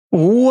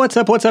What's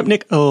up? What's up?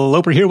 Nick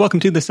Loper here. Welcome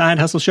to the Side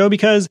Hustle Show,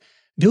 because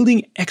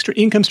building extra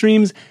income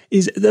streams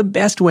is the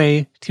best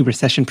way to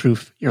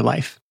recession-proof your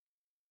life.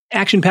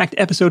 Action-packed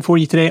episode for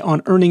you today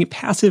on earning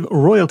passive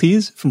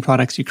royalties from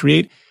products you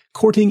create,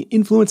 courting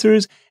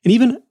influencers, and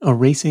even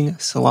erasing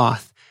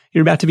sloth.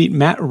 You're about to meet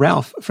Matt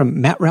Ralph from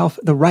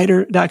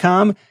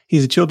mattralphthewriter.com.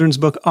 He's a children's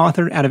book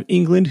author out of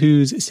England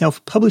whose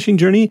self-publishing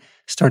journey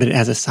started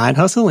as a side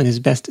hustle, and his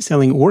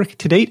best-selling work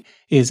to date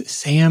is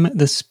Sam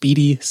the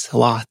Speedy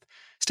Sloth.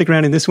 Stick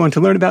around in this one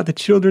to learn about the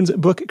children's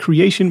book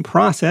creation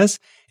process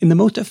and the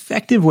most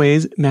effective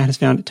ways Matt has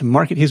found to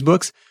market his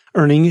books,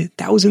 earning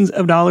thousands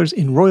of dollars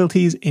in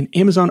royalties and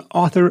Amazon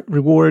author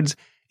rewards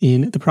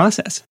in the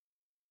process.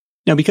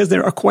 Now, because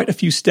there are quite a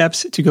few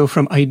steps to go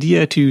from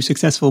idea to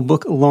successful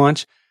book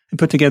launch, I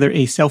put together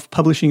a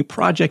self-publishing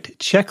project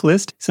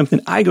checklist,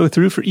 something I go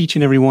through for each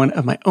and every one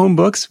of my own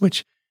books,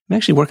 which I'm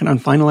actually working on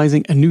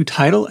finalizing a new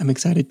title I'm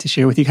excited to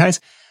share with you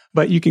guys.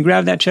 But you can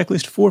grab that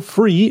checklist for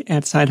free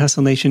at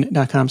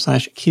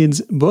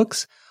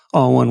sidehustlenation.com/kidsbooks,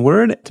 all one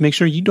word, to make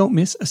sure you don't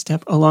miss a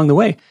step along the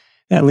way.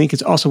 That link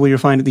is also where you'll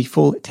find the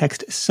full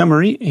text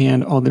summary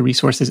and all the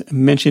resources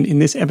mentioned in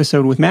this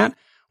episode with Matt.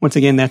 Once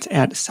again, that's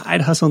at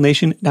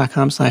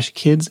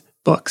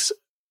sidehustlenation.com/kidsbooks.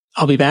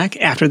 I'll be back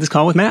after this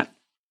call with Matt.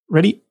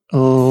 Ready?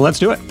 Let's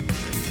do it.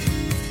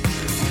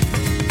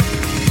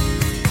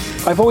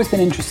 I've always been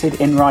interested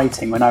in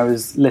writing. When I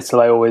was little,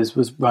 I always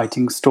was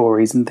writing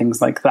stories and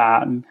things like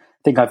that. And I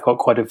think I've got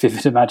quite a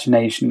vivid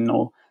imagination,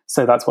 or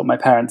so that's what my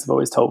parents have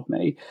always told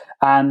me.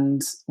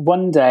 And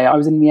one day I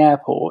was in the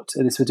airport,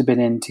 this would have been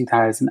in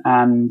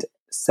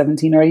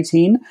 2017 or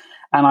 18,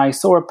 and I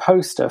saw a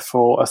poster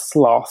for a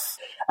sloth.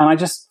 And I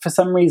just, for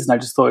some reason, I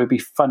just thought it would be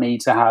funny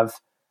to have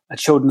a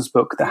children's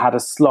book that had a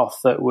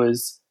sloth that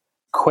was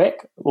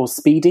quick or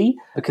speedy,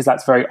 because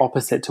that's very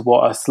opposite to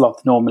what a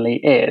sloth normally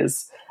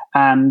is.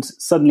 And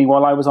suddenly,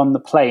 while I was on the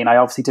plane, I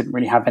obviously didn't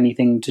really have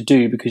anything to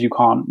do because you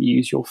can't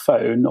use your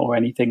phone or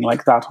anything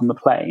like that on the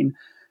plane.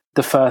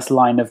 The first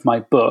line of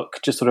my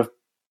book just sort of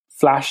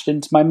flashed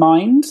into my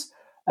mind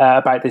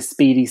about this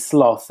speedy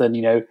sloth. And,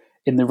 you know,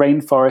 in the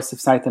rainforests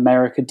of South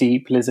America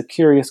deep lives a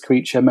curious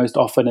creature most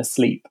often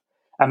asleep.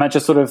 And that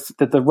just sort of,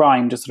 the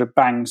rhyme just sort of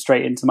banged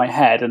straight into my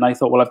head. And I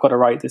thought, well, I've got to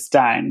write this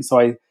down.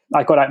 So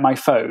I got out my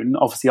phone,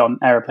 obviously on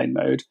airplane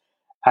mode,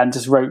 and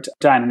just wrote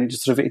down, and it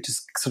just sort of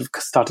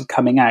started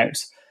coming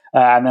out.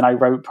 And then I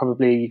wrote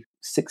probably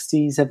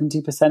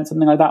 60-70%,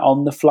 something like that,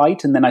 on the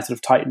flight. And then I sort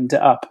of tightened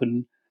it up.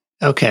 And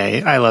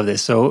okay, I love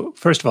this. So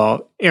first of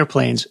all,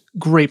 airplanes,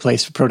 great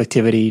place for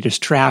productivity. You're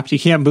just trapped. You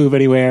can't move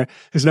anywhere.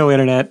 There's no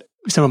internet.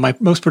 Some of my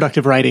most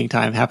productive writing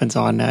time happens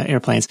on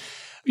airplanes.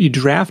 You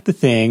draft the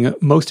thing,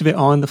 most of it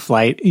on the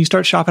flight. You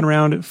start shopping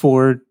around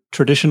for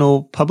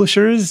traditional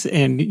publishers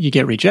and you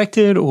get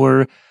rejected,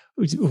 or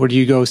do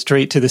you go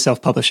straight to the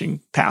self-publishing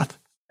path?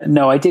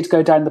 No, I did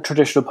go down the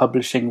traditional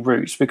publishing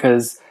route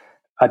because,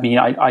 I mean,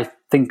 I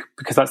think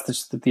because that's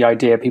just the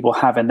idea people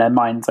have in their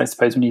minds. I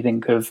suppose when you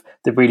think of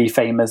the really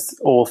famous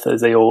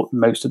authors,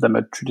 most of them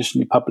are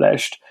traditionally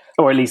published,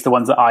 or at least the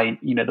ones that I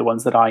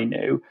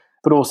knew.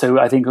 But also,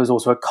 I think it was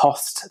also a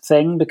cost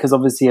thing, because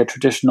obviously a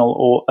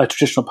traditional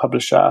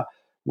publisher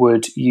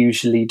would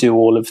usually do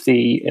all of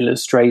the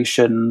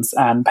illustrations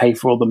and pay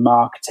for all the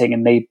marketing,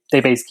 and they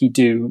basically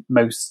do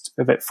most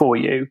of it for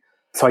you.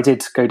 So I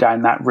did go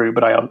down that route,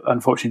 but I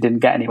unfortunately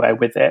didn't get anywhere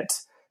with it.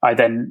 I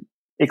then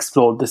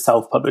explored the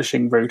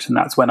self-publishing route, and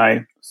that's when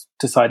I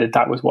decided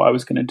that was what I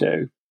was going to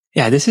do.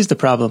 Yeah, this is the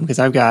problem, because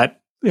I've got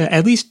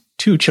at least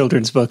 2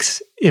 children's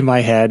books in my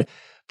head,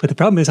 but the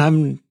problem is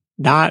I'm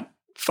not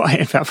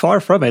far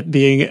from it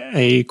being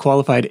a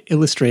qualified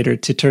illustrator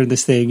to turn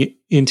this thing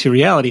into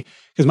reality.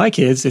 Because my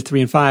kids, they're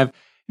 3 and 5,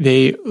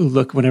 they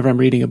look, whenever I'm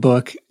reading a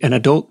book, an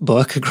adult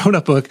book, a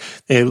grown-up book,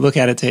 they look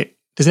at it and say,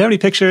 does it have any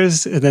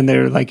pictures? And then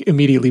they're like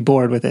immediately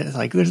bored with it. It's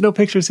like, there's no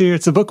pictures here.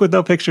 It's a book with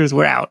no pictures.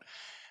 We're out.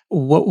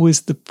 What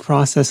was the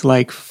process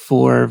like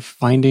for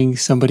finding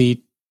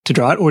somebody to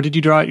draw it? Or did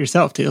you draw it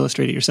yourself, to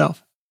illustrate it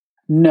yourself?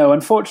 No,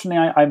 unfortunately,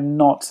 I'm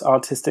not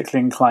artistically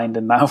inclined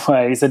in that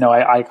way. So no,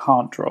 I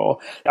can't draw.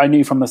 I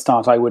knew from the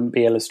start I wouldn't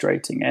be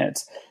illustrating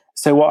it.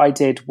 So what I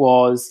did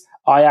was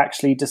I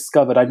actually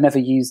discovered, I'd never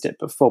used it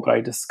before, but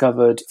I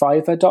discovered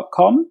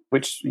Fiverr.com,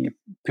 which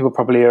people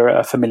probably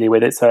are familiar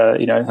with. It's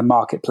a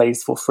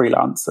marketplace for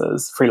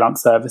freelancers,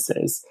 freelance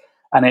services,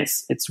 and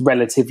it's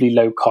relatively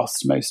low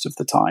cost most of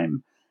the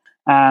time.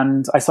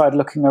 And I started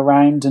looking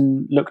around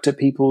and looked at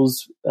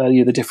people's,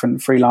 the different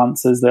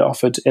freelancers that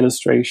offered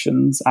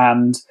illustrations,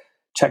 and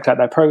checked out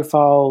their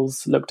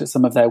profiles, looked at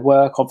some of their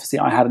work. Obviously,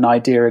 I had an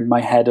idea in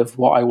my head of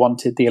what I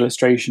wanted the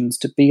illustrations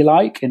to be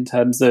like, in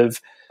terms of,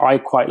 I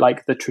quite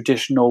like the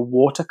traditional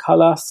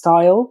watercolor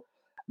style,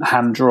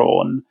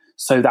 hand-drawn.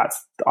 So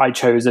I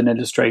chose an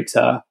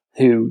illustrator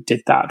who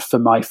did that for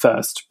my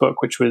first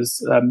book, which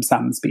was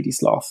Sam the Speedy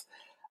Sloth.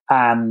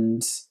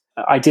 And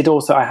I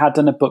had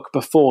done a book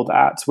before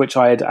that, which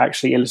I had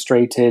actually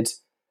illustrated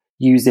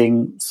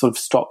using sort of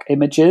stock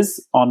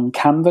images on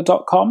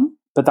Canva.com.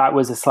 But that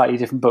was a slightly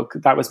different book.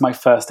 That was my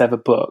first ever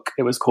book.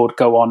 It was called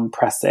Go On,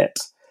 Press It.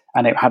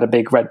 and it had a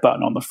big red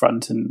button on the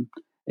front, and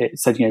it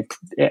said,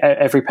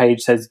 every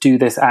page says, do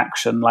this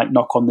action, like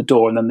knock on the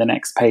door. And then the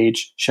next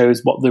page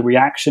shows what the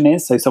reaction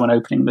is. So someone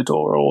opening the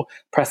door or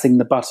pressing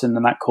the button,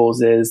 and that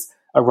causes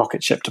a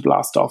rocket ship to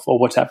blast off or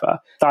whatever.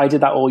 So I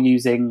did that all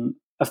using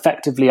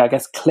effectively, I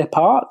guess, clip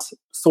art,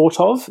 sort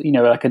of,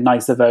 like a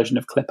nicer version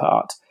of clip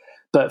art.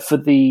 But for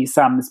the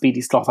Sam the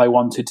Speedy Sloth, I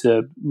wanted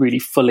to really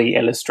fully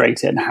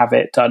illustrate it and have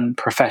it done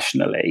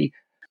professionally.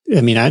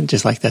 I mean, I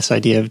just like this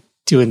idea of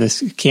doing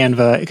this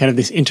Canva, kind of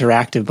this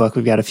interactive book.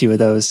 We've got a few of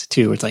those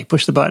too, where it's like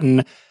push the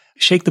button,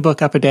 shake the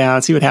book up and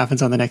down, see what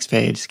happens on the next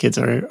page. Kids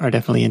are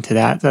definitely into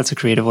that. That's a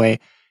creative way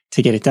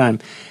to get it done.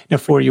 Now,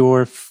 for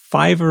your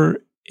Fiverr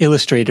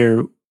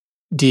Illustrator,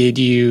 did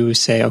you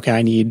say, okay,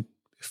 I need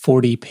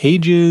 40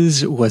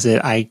 pages? Was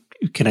it,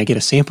 can I get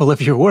a sample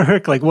of your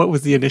work? Like, what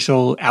was the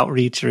initial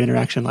outreach or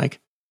interaction like?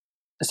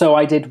 So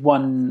I did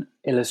one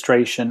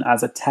illustration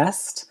as a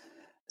test.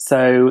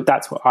 So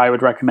that's what I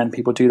would recommend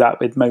people do that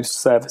with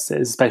most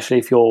services, especially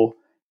if you're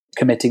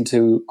committing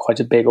to quite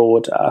a big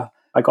order.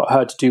 I got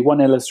her to do one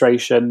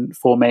illustration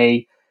for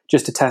me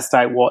just to test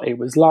out what it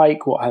was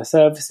like, what her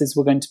services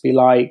were going to be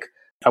like.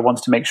 I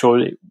wanted to make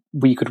sure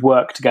we could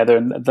work together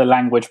and the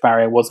language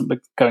barrier wasn't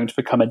going to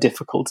become a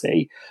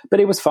difficulty. But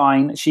it was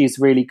fine. She's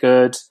really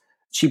good.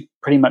 She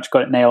pretty much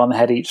got it nail on the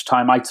head each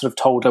time. I sort of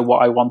told her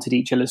what I wanted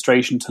each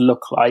illustration to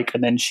look like,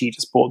 and then she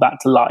just brought that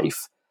to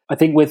life. I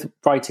think with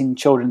writing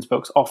children's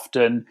books,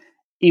 often,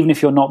 even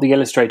if you're not the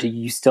illustrator,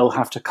 you still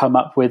have to come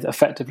up with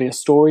effectively a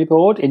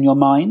storyboard in your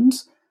mind.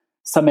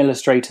 Some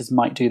illustrators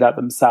might do that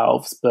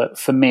themselves, but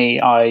for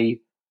me, I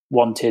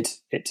wanted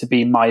it to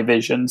be my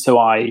vision. So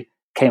I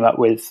came up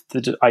with,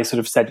 I sort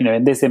of said,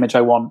 in this image,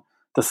 I want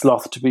the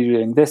sloth to be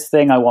doing this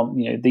thing. I want,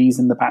 these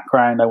in the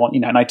background. I want,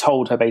 and I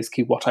told her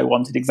basically what I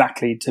wanted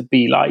exactly to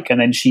be like. And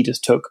then she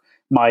just took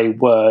my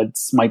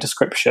words, my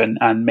description,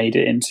 and made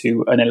it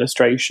into an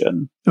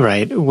illustration.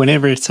 Right.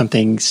 Whenever it's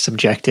something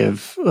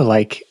subjective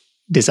like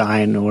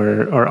design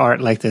or art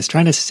like this,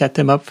 trying to set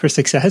them up for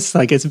success,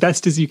 like as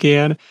best as you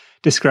can,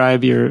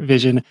 describe your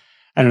vision.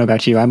 I don't know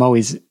about you. I'm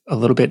always a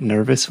little bit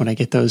nervous when I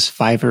get those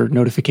Fiverr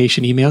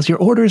notification emails. Your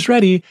order is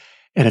ready.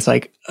 And it's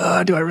like,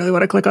 do I really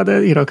want to click on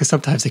that? Because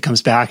sometimes it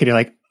comes back and you're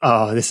like,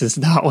 oh, this is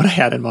not what I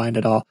had in mind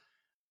at all.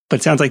 But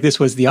it sounds like this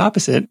was the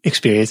opposite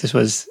experience. This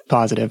was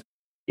positive.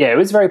 Yeah, it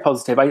was very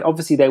positive.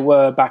 Obviously, they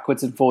were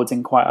backwards and forwards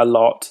in quite a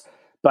lot,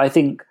 but I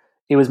think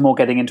it was more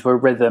getting into a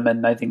rhythm.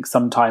 And I think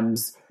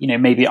sometimes,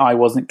 maybe I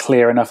wasn't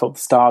clear enough at the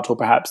start, or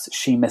perhaps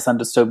she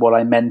misunderstood what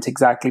I meant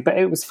exactly. But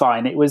it was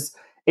fine. It was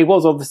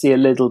obviously a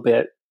little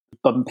bit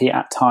bumpy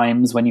at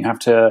times when you have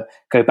to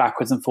go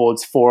backwards and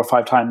forwards 4 or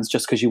 5 times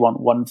just because you want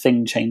one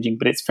thing changing.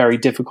 But it's very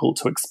difficult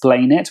to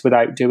explain it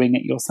without doing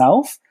it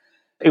yourself.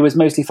 It was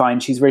mostly fine.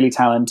 She's really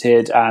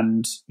talented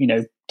and,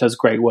 does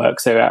great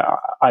work. So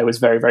I was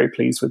very, very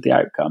pleased with the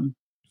outcome.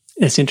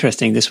 It's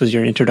interesting. This was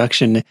your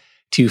introduction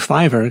to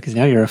Fiverr, because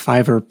now you're a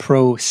Fiverr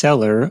Pro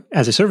seller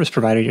as a service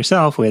provider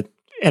yourself with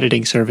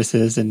editing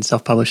services and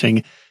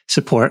self-publishing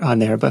support on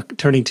there. But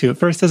turning to it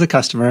first as a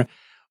customer,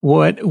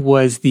 what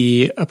was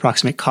the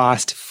approximate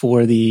cost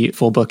for the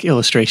full book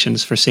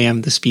illustrations for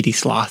Sam the Speedy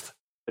Sloth?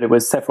 It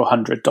was several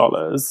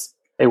 $100s.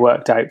 It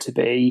worked out to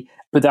be.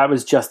 But that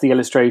was just the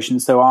illustration.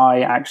 So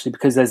I actually,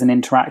 because there's an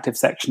interactive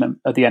section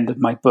at the end of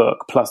my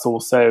book, plus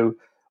also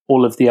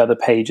all of the other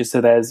pages. So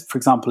there's, for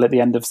example, at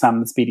the end of Sam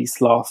the Speedy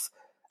Sloth,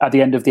 at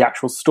the end of the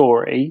actual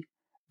story,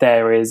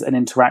 there is an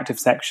interactive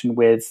section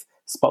with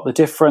spot the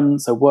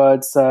difference, a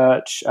word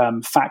search,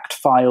 fact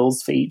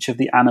files for each of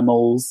the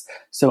animals.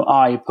 So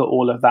I put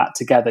all of that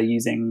together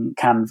using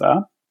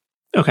Canva.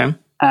 Okay.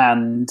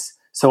 And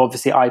so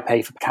obviously I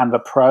pay for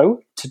Canva Pro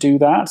to do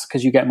that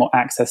because you get more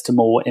access to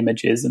more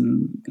images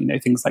and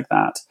things like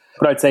that.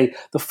 But I'd say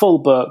the full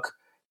book,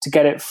 to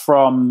get it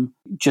from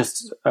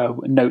just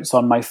notes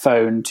on my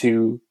phone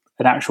to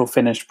an actual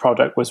finished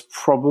product, was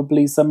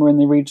probably somewhere in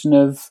the region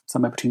of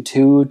somewhere between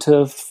 $200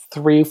 to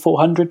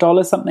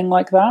 $400, something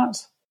like that.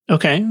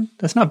 Okay,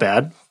 that's not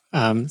bad.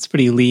 It's a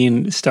pretty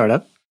lean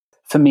startup.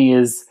 For me,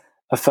 as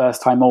a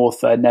first-time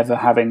author, never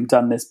having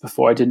done this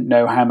before, I didn't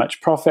know how much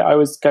profit I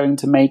was going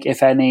to make,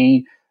 if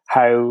any,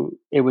 how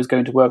it was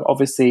going to work.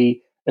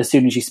 Obviously, as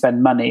soon as you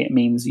spend money, it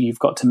means you've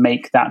got to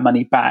make that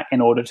money back in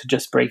order to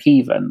just break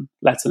even,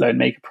 let alone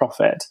make a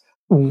profit.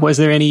 Was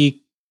there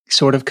any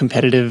sort of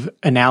competitive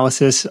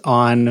analysis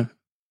on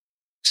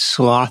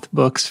sloth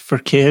books for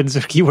kids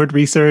or keyword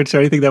research or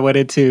anything that went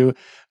into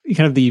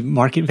kind of the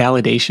market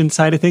validation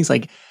side of things?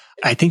 Like,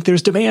 I think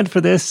there's demand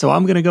for this, so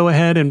I'm going to go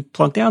ahead and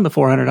plunk down the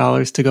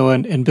 $400 to go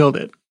and build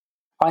it.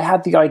 I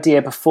had the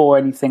idea before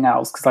anything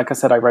else, because like I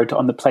said, I wrote it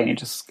on the plane.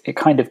 It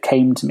kind of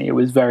came to me. It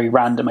was very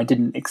random. I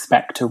didn't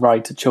expect to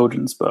write a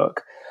children's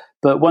book.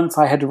 But once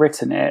I had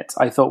written it,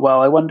 I thought,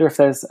 well, I wonder if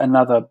there's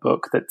another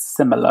book that's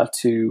similar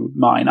to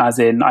mine, as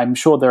in, I'm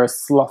sure there are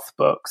sloth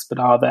books, but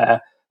are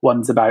there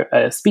ones about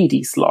a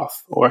speedy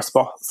sloth or a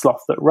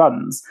sloth that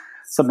runs,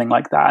 something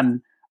like that?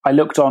 And I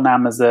looked on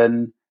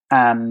Amazon,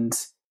 and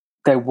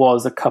there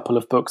was a couple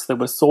of books that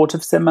were sort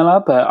of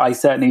similar, but I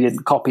certainly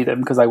didn't copy them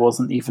because I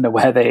wasn't even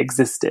aware they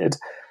existed.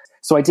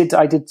 So I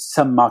did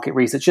some market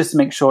research just to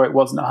make sure it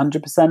wasn't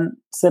 100%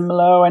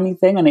 similar or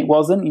anything, and it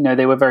wasn't.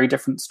 They were very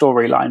different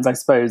storylines. I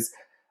suppose,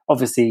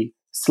 obviously,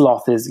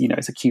 sloth is,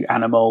 it's a cute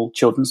animal.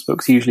 Children's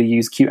books usually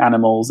use cute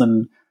animals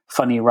and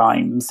funny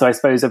rhymes. So I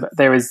suppose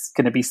there is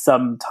going to be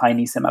some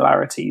tiny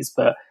similarities,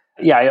 but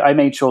yeah, I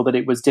made sure that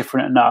it was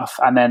different enough.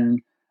 And then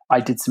I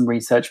did some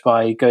research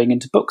by going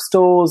into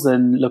bookstores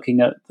and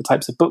looking at the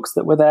types of books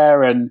that were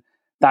there. And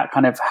that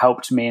kind of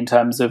helped me in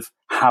terms of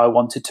how I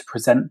wanted to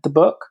present the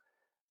book,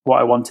 what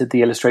I wanted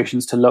the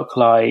illustrations to look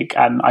like.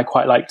 And I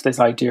quite liked this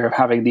idea of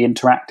having the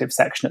interactive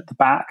section at the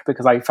back,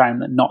 because I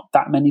found that not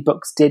that many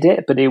books did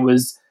it, but it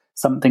was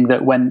something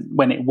that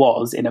when it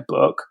was in a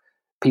book,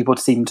 people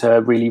seemed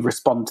to really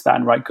respond to that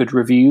and write good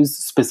reviews,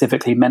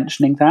 specifically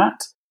mentioning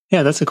that.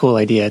 Yeah, that's a cool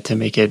idea to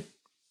make it,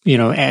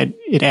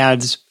 it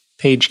adds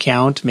page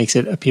count, makes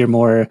it appear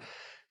more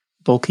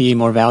bulky,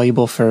 more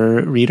valuable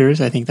for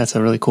readers. I think that's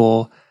a really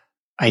cool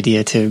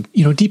idea to,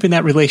 deepen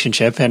that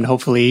relationship, and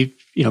hopefully,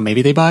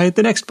 maybe they buy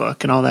the next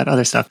book and all that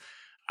other stuff.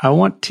 I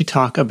want to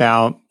talk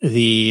about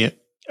the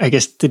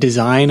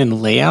design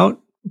and layout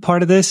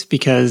part of this,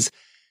 because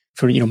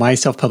for, my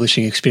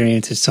self-publishing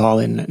experience, it's all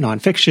in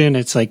nonfiction.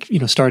 It's like,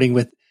 starting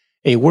with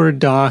a Word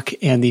doc,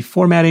 and the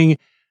formatting,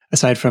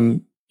 aside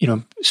from,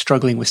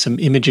 struggling with some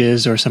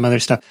images or some other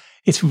stuff,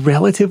 it's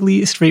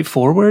relatively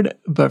straightforward.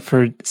 But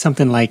for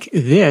something like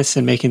this,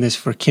 and making this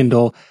for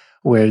Kindle,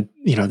 where,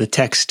 the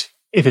text,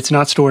 if it's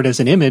not stored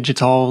as an image,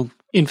 it's all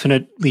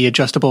infinitely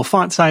adjustable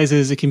font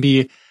sizes. It can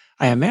be,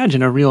 I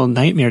imagine, a real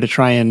nightmare to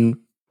try and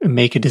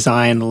make a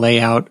design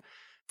layout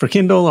for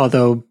Kindle.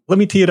 Although, let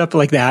me tee it up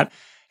like that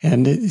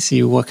and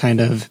see what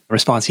kind of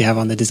response you have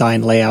on the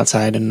design layout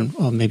side, and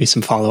maybe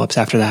some follow-ups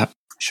after that.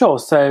 Sure.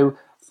 So,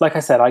 like I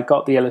said, I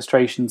got the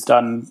illustrations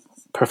done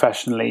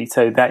professionally,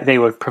 so that they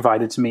were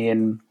provided to me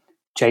in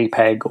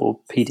JPEG or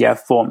PDF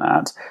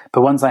format.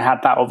 But once I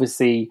had that,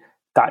 obviously,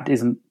 that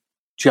isn't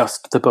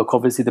just the book.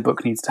 Obviously, the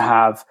book needs to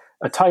have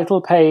a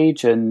title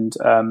page, and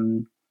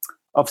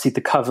obviously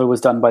the cover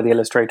was done by the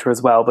illustrator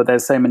as well. But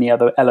there's so many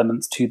other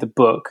elements to the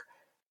book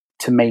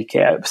to make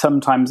it.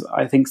 Sometimes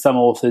I think some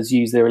authors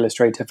use their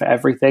illustrator for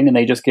everything, and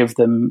they just give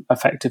them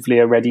effectively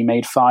a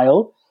ready-made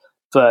file.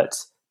 But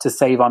to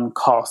save on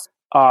cost,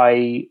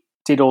 I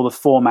did all the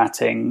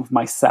formatting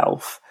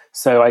myself.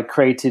 So I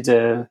created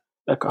a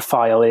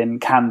file in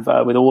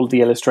Canva with all of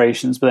the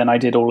illustrations, but then I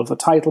did all of the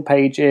title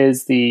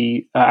pages,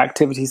 the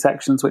activity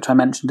sections, which I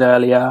mentioned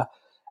earlier,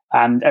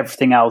 and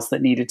everything else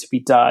that needed to be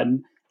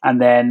done. And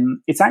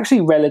then it's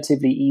actually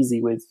relatively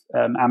easy with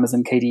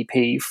Amazon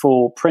KDP.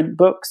 For print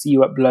books, you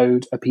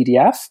upload a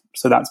PDF,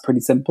 so that's pretty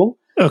simple.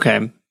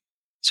 Okay.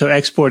 So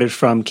export it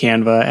from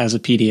Canva as a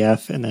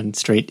PDF and then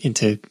straight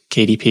into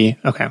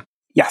KDP. Okay.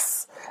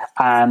 Yes.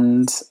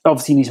 And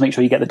obviously you need to make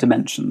sure you get the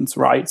dimensions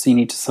right. So you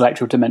need to select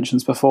your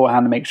dimensions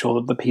beforehand and make sure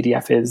that the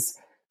PDF is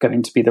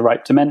going to be the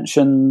right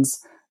dimensions.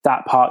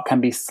 That part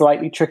can be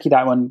slightly tricky.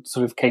 That one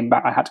sort of came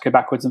back. I had to go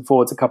backwards and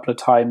forwards a couple of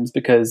times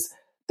because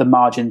the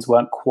margins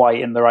weren't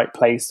quite in the right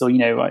place. So,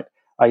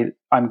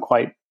 I'm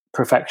quite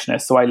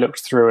perfectionist. So I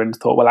looked through and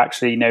thought, well,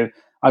 actually,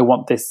 I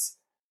want this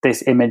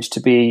image to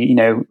be,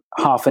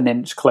 half an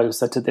inch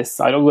closer to this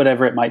side, or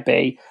whatever it might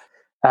be.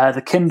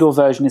 The Kindle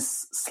version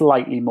is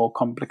slightly more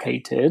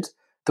complicated.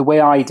 The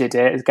way I did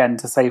it, again,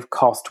 to save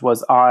cost,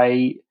 was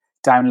I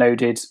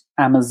downloaded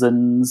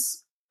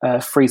Amazon's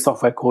free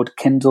software called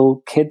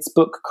Kindle Kids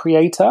Book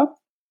Creator.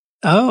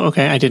 Oh,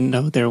 okay. I didn't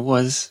know there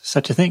was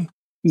such a thing.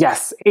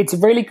 Yes, it's a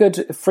really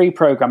good free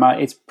programmer.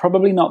 It's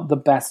probably not the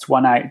best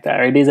one out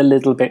there. It is a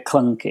little bit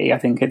clunky. I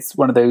think it's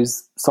one of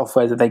those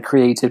softwares that they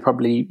created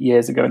probably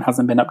years ago and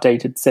hasn't been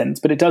updated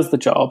since, but it does the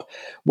job.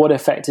 What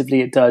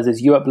effectively it does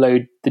is you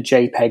upload the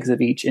JPEGs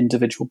of each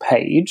individual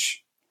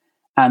page,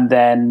 and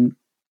then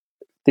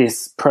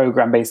this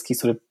program basically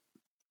sort of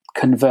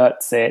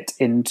converts it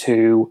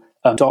into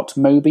a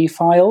 .mobi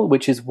file,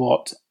 which is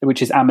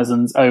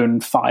Amazon's own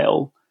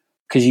file.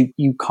 Because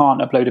you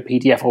can't upload a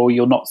PDF, or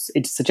you're not.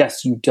 It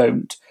suggests you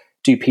don't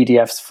do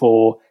PDFs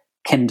for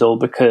Kindle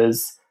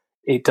because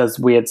it does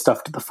weird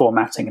stuff to the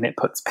formatting, and it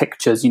puts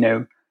pictures,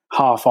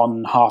 half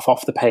on, half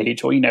off the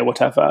page, or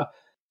whatever.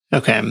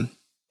 Okay,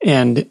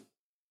 and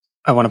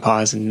I want to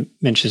pause and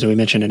mention. So we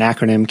mentioned an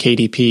acronym.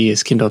 KDP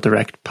is Kindle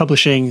Direct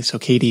Publishing. So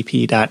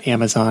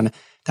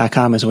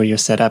kdp.amazon.com is where you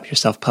set up your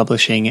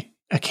self-publishing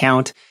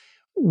account.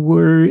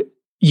 Were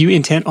you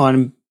intent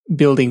on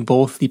building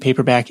both the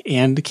paperback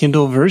and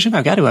Kindle version?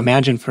 I've got to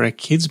imagine for a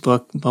kid's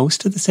book,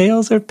 most of the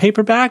sales are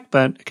paperback,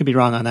 but I could be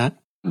wrong on that.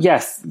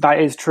 Yes, that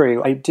is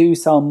true. I do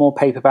sell more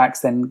paperbacks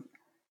than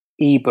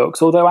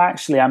ebooks, although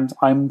actually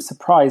I'm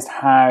surprised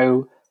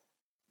how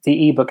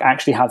the ebook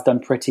actually has done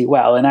pretty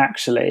well. And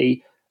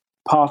actually,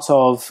 part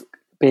of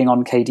being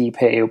on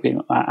KDP or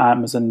being on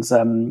Amazon's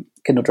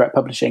Kindle Direct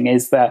Publishing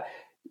is that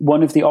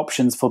one of the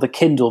options for the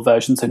Kindle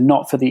version, so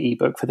not for the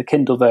ebook, for the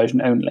Kindle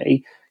version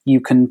only, you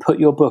can put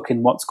your book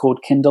in what's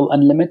called Kindle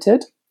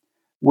Unlimited,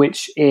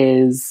 which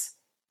is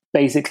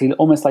basically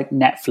almost like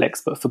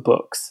Netflix, but for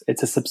books.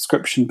 It's a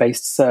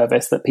subscription-based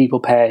service that people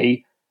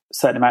pay a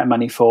certain amount of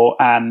money for,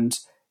 and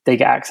they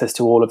get access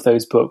to all of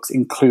those books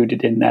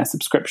included in their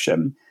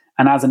subscription.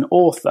 And as an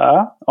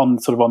author, on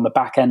the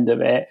back end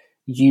of it,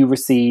 you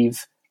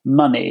receive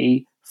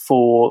money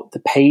for the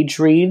page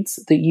reads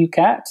that you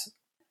get.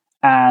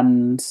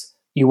 And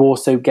you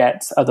also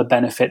get other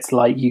benefits,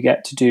 like you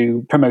get to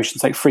do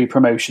promotions, like free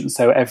promotions.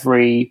 So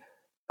every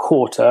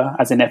quarter,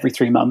 as in every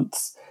 3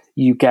 months,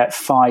 you get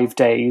 5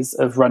 days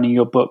of running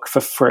your book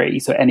for free.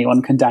 So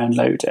anyone can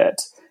download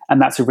it.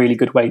 And that's a really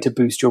good way to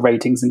boost your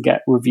ratings and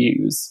get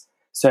reviews.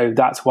 So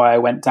that's why I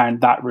went down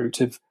that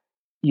route of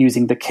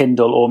using the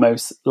Kindle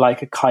almost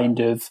like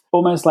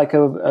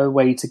a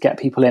way to get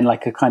people in,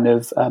 like a kind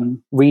of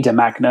reader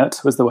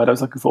magnet was the word I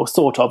was looking for,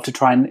 sort of, to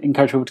try and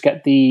encourage people to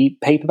get the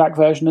paperback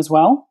version as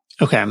well.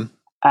 Okay.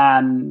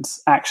 And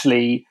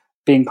actually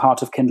being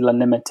part of Kindle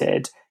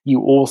Unlimited,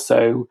 you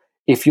also,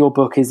 if your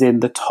book is in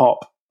the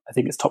top, I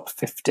think it's top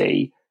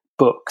 50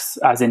 books,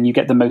 as in you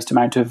get the most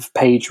amount of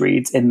page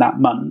reads in that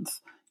month,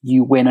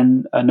 you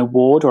win an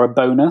award or a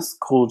bonus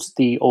called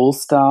the All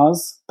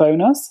Stars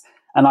bonus.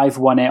 And I've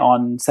won it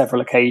on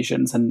several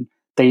occasions, and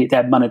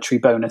they're monetary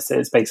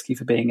bonuses basically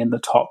for being in the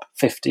top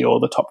 50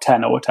 or the top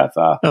 10 or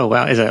whatever. Oh,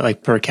 wow. Is that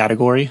like per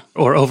category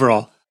or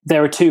overall?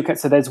 There are two.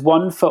 So there's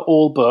one for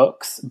all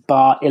books,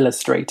 bar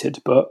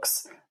illustrated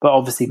books. But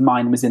obviously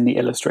mine was in the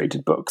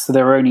illustrated books. So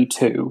there are only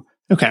two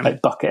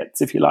like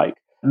buckets, if you like.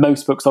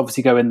 Most books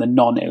obviously go in the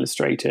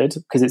non-illustrated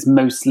because it's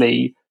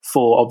mostly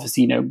for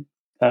obviously,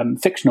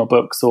 fictional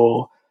books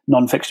or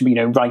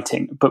non-fiction,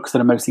 writing books that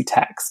are mostly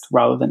text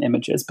rather than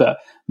images. But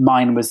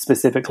mine was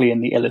specifically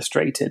in the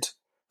illustrated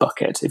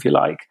bucket, if you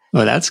like.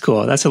 Oh, that's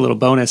cool. That's a little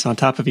bonus on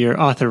top of your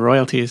author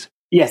royalties.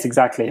 Yes,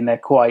 exactly. And they're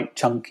quite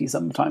chunky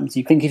sometimes.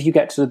 You think if you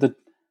get to the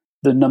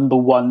number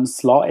one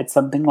slot, it's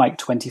something like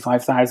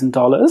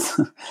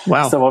 $25,000.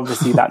 Wow. So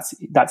obviously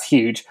that's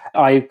huge.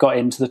 I got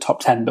into the top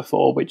 10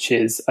 before, which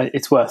is,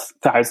 it's worth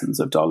thousands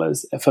of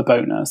dollars for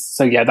bonus.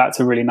 So yeah, that's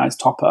a really nice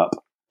top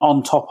up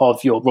on top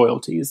of your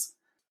royalties.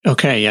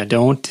 Okay, yeah,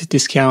 don't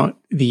discount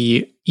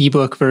the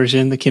ebook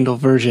version, the Kindle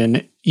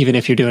version, even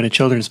if you're doing a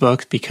children's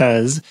book,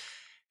 because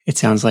it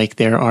sounds like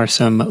there are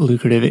some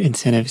lucrative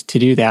incentives to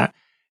do that.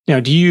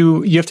 Now, do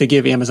you have to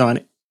give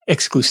Amazon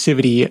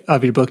exclusivity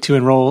of your book to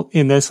enroll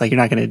in this? Like,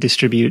 you're not going to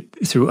distribute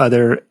through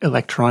other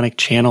electronic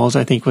channels,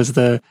 I think was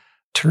the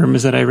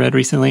terms that I read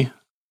recently.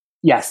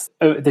 Yes,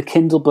 the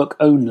Kindle book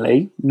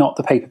only, not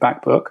the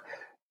paperback book,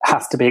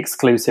 has to be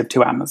exclusive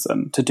to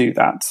Amazon to do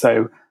that.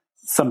 So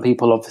some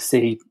people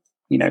obviously,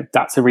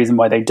 that's a reason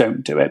why they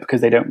don't do it,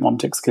 because they don't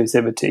want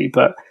exclusivity.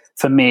 But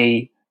for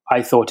me,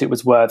 I thought it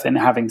was worth it, and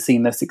having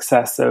seen the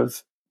success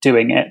of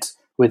doing it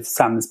with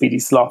Sam the Speedy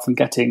Sloth and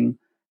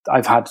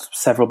I've had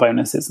several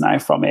bonuses now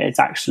from it. It's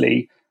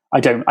actually,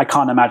 I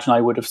can't imagine I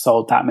would have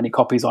sold that many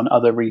copies on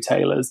other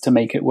retailers to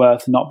make it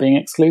worth not being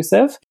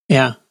exclusive.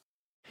 Yeah.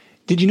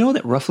 Did you know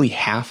that roughly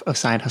half of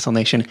Side Hustle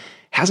Nation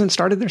hasn't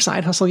started their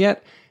side hustle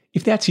yet?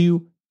 If that's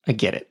you, I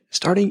get it.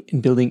 Starting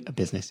and building a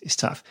business is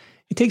tough.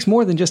 It takes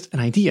more than just an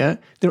idea.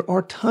 There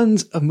are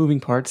tons of moving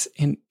parts,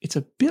 and it's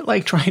a bit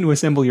like trying to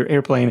assemble your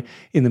airplane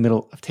in the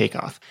middle of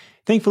takeoff.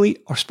 Thankfully,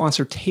 our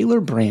sponsor, Tailor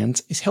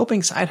Brands, is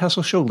helping Side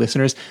Hustle Show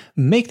listeners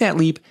make that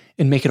leap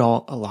and make it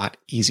all a lot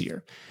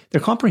easier.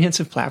 Their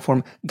comprehensive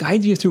platform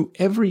guides you through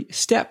every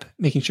step,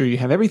 making sure you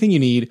have everything you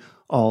need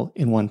all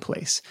in one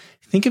place.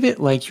 Think of it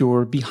like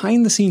your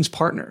behind-the-scenes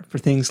partner for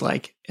things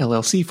like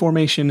LLC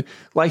formation,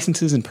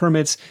 licenses and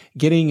permits,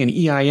 getting an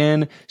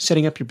EIN,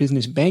 setting up your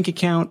business bank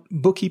account,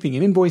 bookkeeping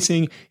and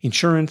invoicing,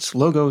 insurance,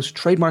 logos,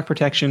 trademark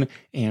protection,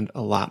 and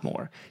a lot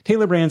more.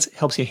 Tailor Brands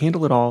helps you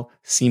handle it all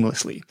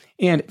seamlessly.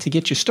 And to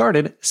get you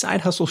started,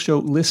 Side Hustle Show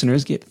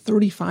listeners get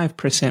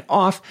 35%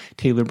 off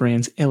Tailor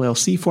Brands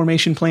LLC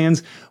formation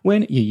plans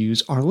when you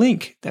use our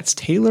link. That's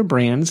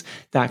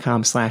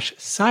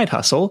tailorbrands.com/side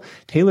hustle.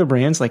 Tailor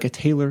Brands, like a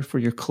tailor for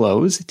your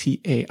clothes,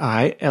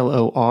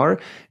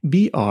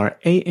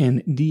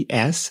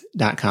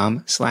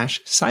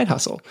 TAILORBRANDS.com/side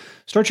hustle.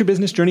 Start your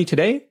business journey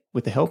today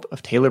with the help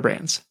of Tailor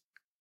Brands.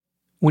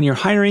 When you're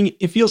hiring,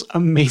 it feels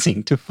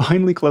amazing to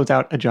finally close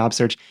out a job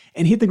search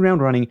and hit the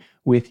ground running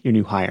with your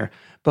new hire.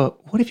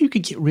 But what if you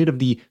could get rid of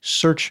the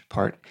search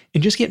part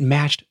and just get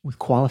matched with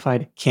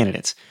qualified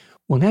candidates?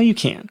 Well, now you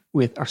can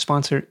with our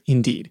sponsor,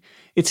 Indeed.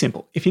 It's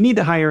simple. If you need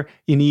to hire,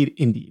 you need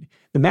Indeed.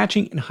 The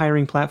matching and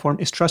hiring platform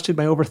is trusted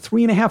by over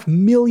 3.5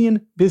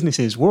 million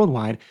businesses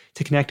worldwide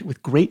to connect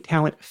with great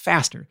talent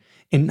faster.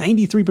 And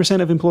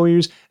 93% of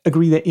employers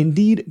agree that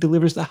Indeed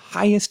delivers the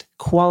highest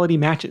quality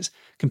matches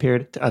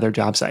compared to other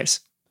job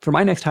sites. For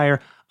my next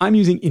hire, I'm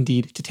using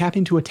Indeed to tap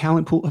into a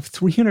talent pool of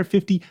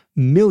 350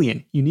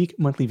 million unique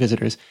monthly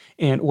visitors.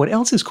 And what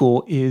else is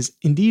cool is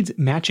Indeed's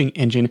matching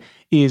engine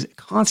is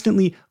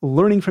constantly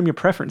learning from your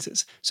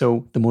preferences.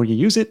 So the more you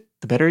use it,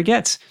 the better it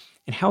gets.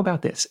 And how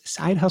about this?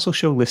 Side Hustle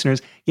Show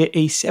listeners get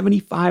a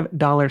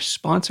 $75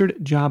 sponsored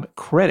job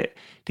credit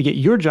to get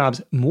your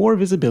jobs more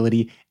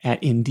visibility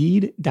at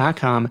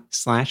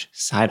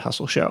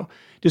Indeed.com/sidehustleshow.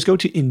 Just go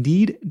to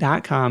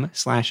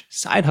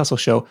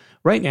Indeed.com/sidehustleshow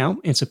right now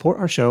and support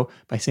our show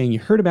by saying you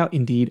heard about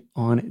Indeed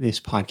on this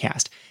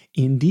podcast.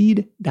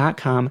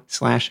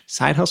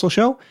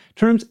 Indeed.com/sidehustleshow.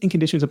 Terms and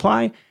conditions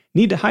apply.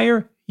 Need to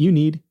hire? You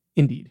need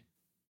Indeed.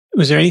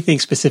 Was there anything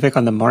specific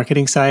on the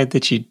marketing side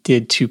that you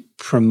did to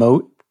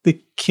promote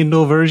the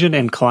Kindle version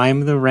and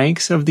climb the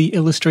ranks of the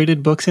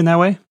illustrated books in that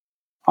way?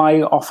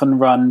 I often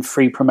run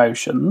free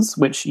promotions,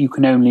 which you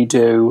can only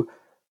do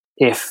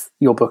if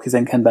your book is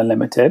in Kindle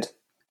Unlimited.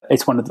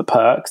 It's one of the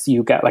perks.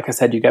 You get, like I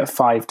said, you get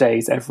 5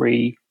 days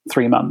every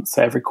 3 months,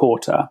 so every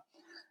quarter,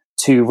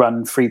 to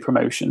run free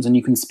promotions. And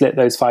you can split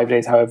those 5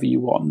 days however you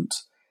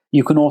want.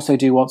 You can also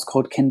do what's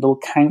called Kindle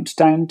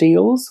Countdown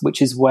deals,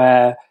 which is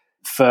where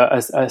for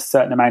a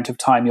certain amount of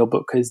time your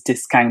book is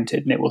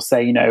discounted, and it will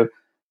say,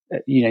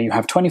 you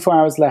have 24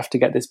 hours left to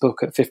get this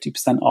book at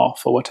 50%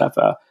 off or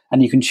whatever.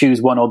 And you can choose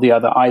one or the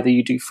other. Either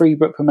you do free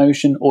book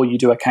promotion or you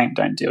do a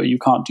countdown deal. You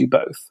can't do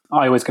both.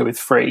 I always go with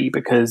free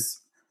because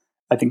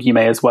I think you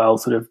may as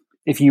well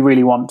if you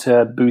really want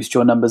to boost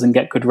your numbers and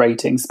get good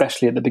ratings,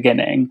 especially at the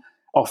beginning,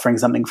 offering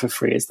something for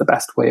free is the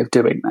best way of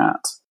doing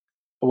that.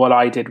 What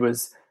I did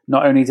was,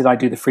 not only did I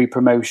do the free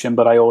promotion,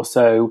 but I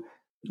also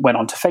went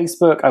onto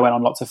Facebook. I went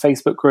on lots of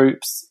Facebook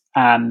groups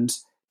and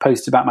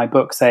posted about my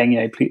book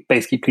saying,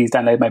 please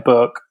download my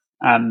book,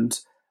 and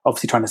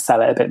obviously trying to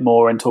sell it a bit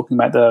more and talking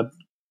about the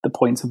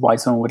points of why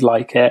someone would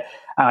like it.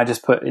 And I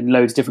just put in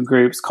loads of different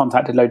groups,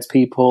 contacted loads of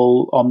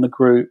people on the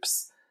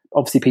groups,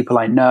 obviously people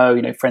I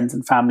know, friends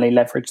and family,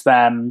 leverage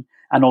them.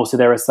 And also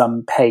there are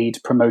some paid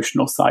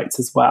promotional sites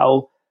as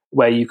well,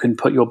 where you can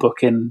put your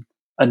book in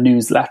a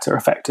newsletter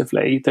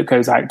effectively that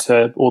goes out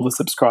to all the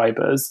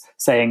subscribers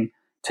saying,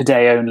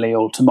 today only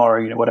or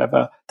tomorrow,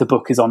 whatever, the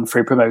book is on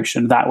free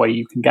promotion. That way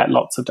you can get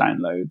lots of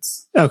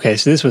downloads. Okay,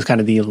 so this was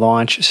kind of the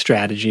launch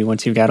strategy.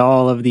 Once you've got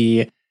all of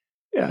the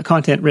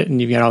content written,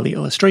 you've got all the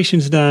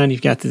illustrations done,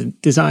 you've got the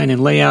design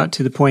and layout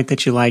to the point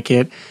that you like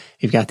it,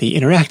 you've got the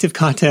interactive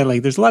content.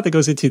 Like, there's a lot that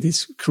goes into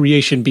this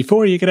creation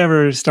before you could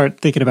ever start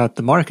thinking about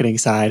the marketing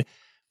side.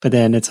 But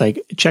then it's like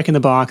checking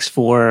the box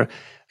for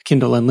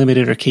Kindle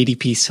Unlimited or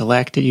KDP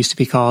Select, it used to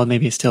be called,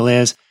 maybe it still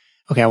is.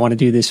 Okay, I want to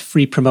do this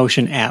free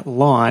promotion at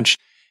launch,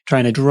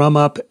 trying to drum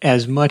up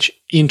as much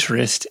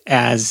interest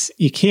as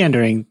you can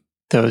during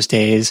those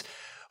days.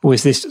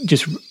 Was this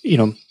just,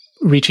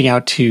 reaching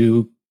out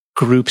to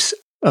groups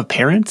of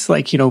parents,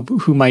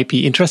 who might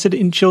be interested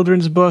in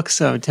children's books?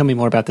 Tell me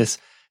more about this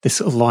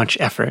launch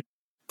effort.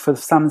 For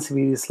Sam and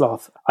Savili the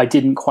Sloth, I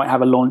didn't quite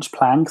have a launch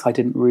plan because I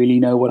didn't really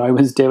know what I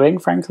was doing,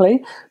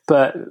 frankly.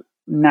 But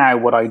now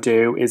what I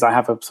do is I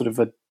have a sort of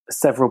a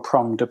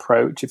several-pronged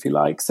approach, if you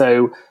like.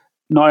 So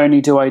not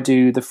only do I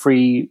do the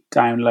free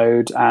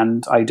download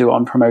and I do it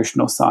on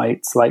promotional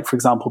sites, like, for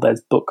example,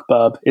 there's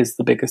BookBub is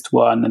the biggest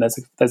one, and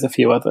there's a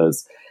few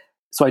others.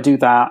 So I do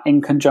that.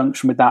 In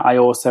conjunction with that, I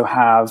also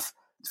have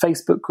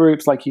Facebook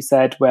groups, like you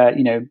said, where,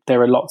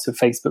 there are lots of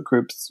Facebook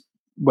groups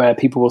where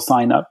people will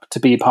sign up to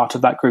be part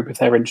of that group if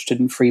they're interested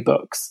in free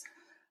books.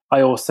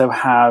 I also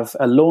have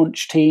a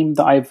launch team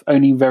that I've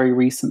only very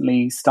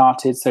recently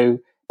started. So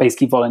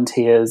basically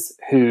volunteers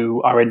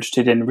who are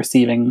interested in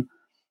receiving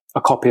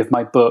a copy of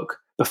my book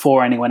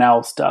before anyone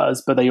else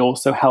does, but they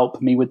also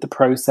help me with the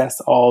process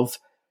of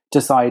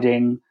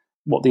deciding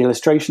what the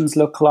illustrations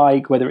look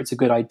like, whether it's a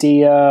good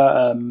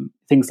idea,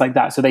 things like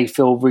that. So they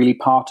feel really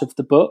part of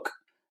the book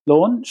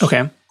launch.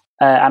 Okay.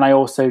 And I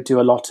also do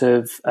a lot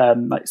of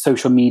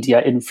social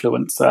media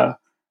influencer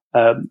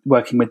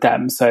working with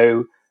them.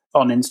 So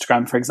on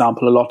Instagram, for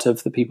example, a lot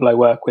of the people I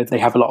work with, they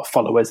have a lot of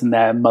followers and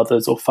they're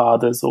mothers or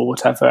fathers or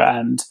whatever,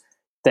 and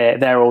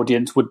their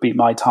audience would be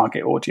my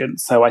target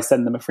audience. So I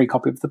send them a free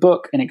copy of the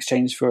book in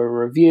exchange for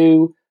a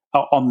review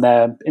on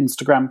their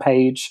Instagram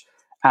page,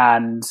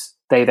 and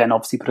they then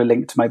obviously put a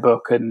link to my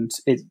book, and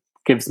it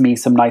gives me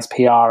some nice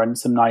PR and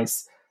some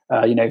nice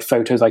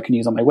photos I can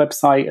use on my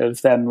website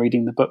of them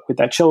reading the book with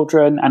their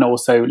children, and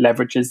also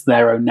leverages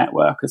their own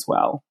network as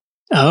well.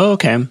 Oh,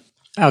 okay.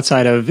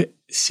 Outside of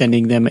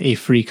sending them a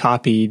free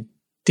copy,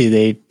 do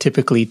they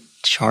typically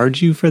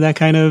charge you for that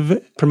kind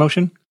of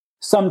promotion?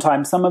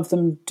 Sometimes, some of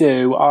them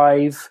do.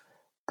 I've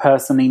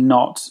personally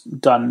not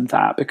done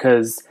that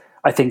because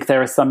I think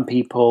there are some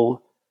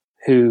people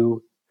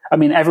who,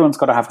 everyone's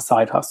got to have a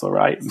side hustle,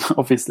 right?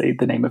 Obviously,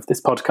 the name of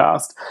this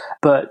podcast.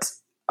 But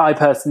I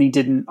personally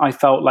didn't. I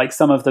felt like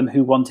some of them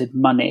who wanted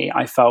money,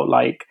 I felt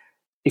like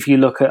if you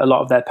look at a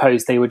lot of their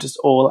posts, they were just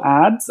all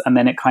ads, and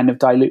then it kind of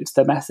dilutes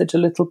their message a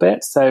little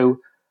bit. So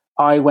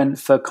I went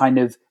for kind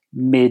of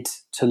mid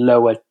to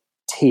lower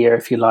tier,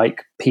 if you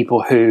like,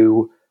 people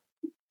who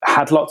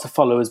had lots of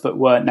followers but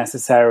weren't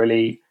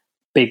necessarily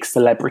big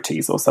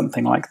celebrities or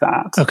something like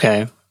that.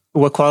 Okay.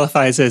 What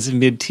qualifies as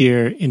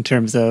mid-tier in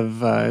terms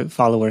of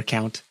follower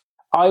count?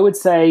 I would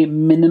say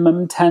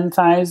minimum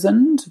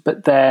 10,000,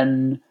 but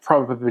then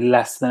probably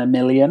less than 1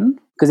 million.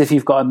 Because if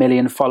you've got 1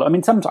 million followers, I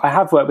mean, I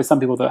have worked with some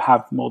people that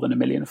have more than 1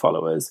 million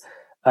followers,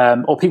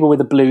 or people with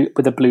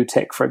a blue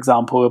tick, for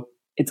example.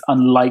 It's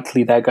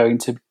unlikely they're going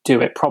to do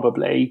it,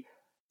 probably,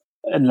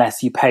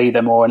 unless you pay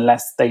them or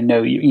unless they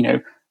know you. You know,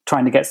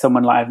 trying to get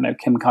someone like, I don't know,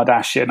 Kim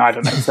Kardashian, I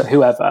don't know, so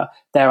whoever,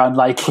 they're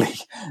unlikely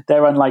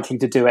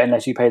to do it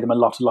unless you pay them a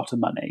lot of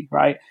money,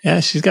 right? Yeah,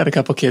 she's got a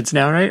couple kids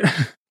now, right?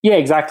 Yeah,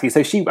 exactly.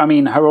 So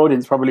her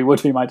audience probably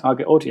would be my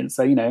target audience.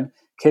 So, you know,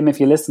 Kim, if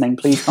you're listening,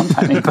 please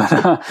contact me.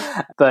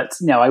 But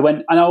no,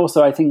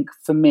 I think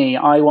for me,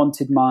 I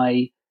wanted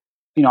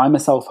I'm a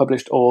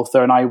self-published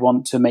author, and I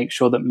want to make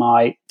sure that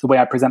the way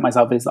I present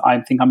myself is that I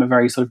think I'm a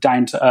very sort of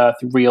down-to-earth,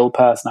 real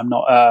person. I'm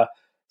not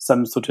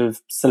some sort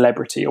of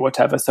celebrity or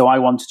whatever. So I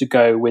wanted to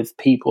go with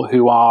people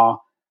who are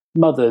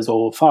mothers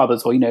or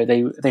fathers, or, you know,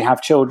 they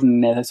have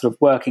children, they're sort of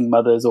working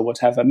mothers or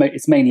whatever.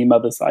 It's mainly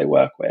mothers that I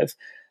work with.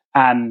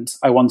 And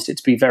I wanted it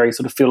to be very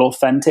sort of feel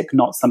authentic,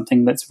 not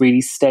something that's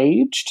really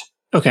staged.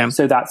 Okay.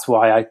 So that's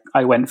why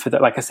I went for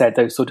that. Like I said,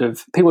 those sort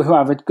of people who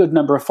have a good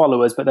number of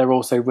followers, but they're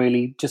also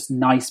really just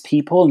nice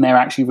people, and they're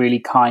actually really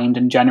kind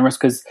and generous,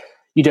 because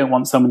you don't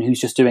want someone who's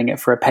just doing it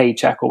for a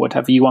paycheck or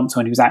whatever. You want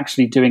someone who's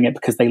actually doing it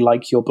because they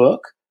like your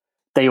book.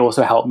 They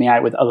also help me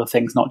out with other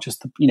things, not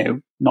just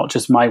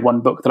my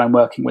one book that I'm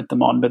working with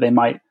them on, but I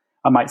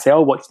might say,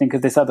 oh, what do you think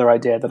of this other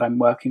idea that I'm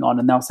working on?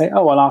 And they'll say,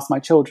 oh, I'll ask my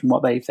children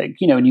what they think.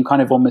 You know, and you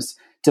kind of almost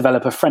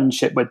develop a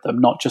friendship with them,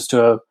 not just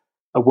a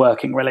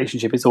working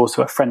relationship. It's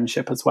also a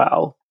friendship as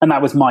well. And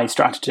that was my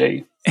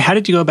strategy. How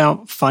did you go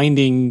about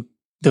finding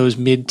those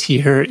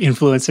mid-tier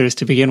influencers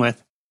to begin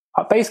with?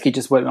 I basically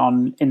just went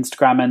on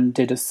Instagram and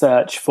did a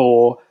search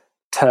for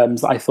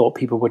terms I thought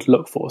people would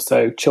look for.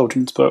 So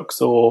children's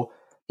books, or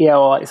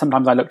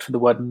sometimes I looked for the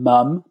word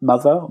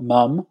mother,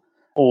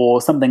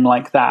 or something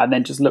like that, and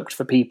then just looked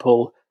for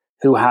people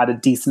who had a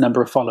decent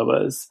number of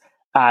followers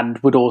and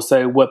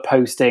were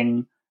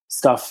posting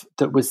stuff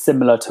that was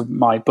similar to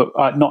my book,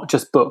 not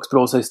just books, but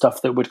also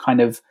stuff that would kind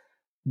of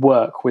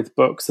work with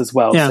books as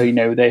well. Yeah. So, you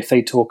know, if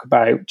they talk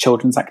about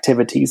children's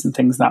activities and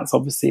things, that's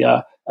obviously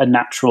a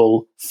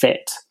natural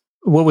fit.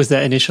 What was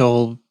that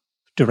initial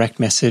direct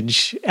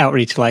message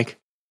outreach like?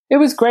 It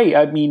was great.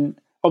 I mean,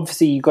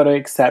 obviously you've got to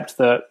accept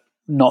that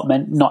not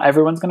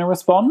everyone's going to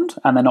respond,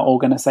 and they're not all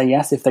going to say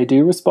yes. If they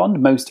do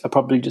respond, most are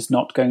probably just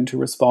not going to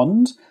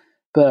respond.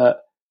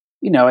 But,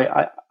 you know,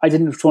 I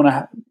didn't want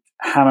to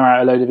hammer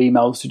out a load of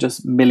emails to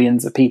just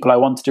millions of people. I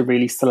wanted to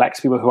really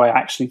select people who I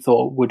actually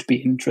thought would be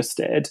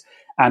interested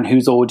and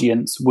whose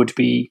audience would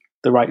be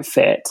the right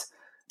fit.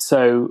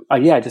 So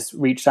I just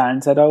reached out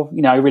and said, oh,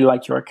 you know, I really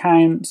like your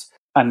account.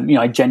 And, you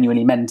know, I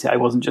genuinely meant it. I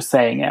wasn't just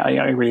saying it.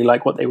 I really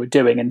like what they were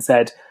doing, and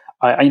said,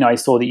 I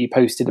saw that you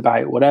posted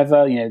about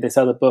whatever, you know, this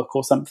other book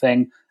or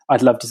something.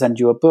 I'd love to send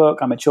you a book.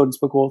 I'm a children's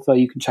book author.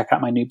 You can check out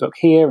my new book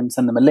here, and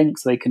send them a link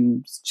so they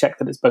can check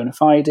that it's bona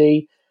fide.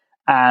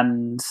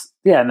 And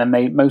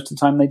then most of the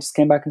time they just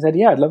came back and said,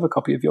 yeah, I'd love a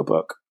copy of your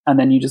book. And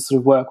then you just sort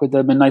of work with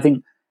them. And I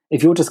think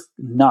if you're just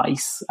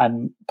nice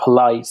and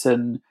polite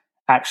and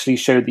actually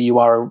show that you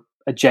are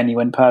a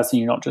genuine person,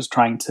 you're not just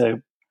trying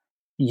to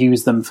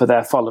use them for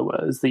their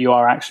followers, that you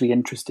are actually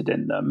interested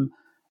in them,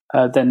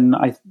 then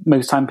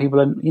most time people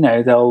are, you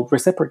know, they'll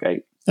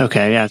reciprocate.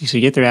 Okay, yeah. So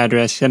you get their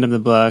address, send them the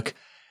book.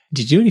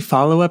 Did you do any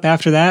follow-up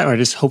after that, or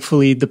just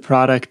hopefully the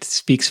product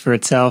speaks for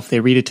itself? They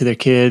read it to their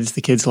kids,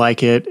 the kids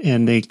like it,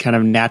 and they kind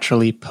of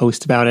naturally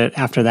post about it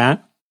after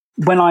that?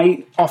 When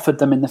I offered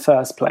them in the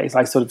first place,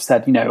 I sort of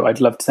said, you know, I'd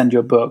love to send you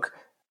a book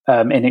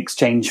in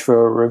exchange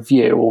for a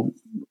review, or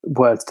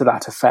words to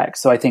that effect.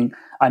 So I think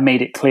I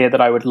made it clear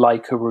that I would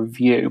like a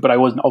review, but I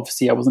wasn't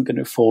going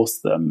to force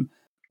them.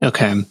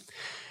 Okay.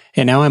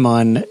 And now I'm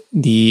on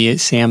the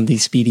Sam the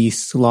Speedy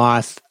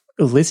Sloth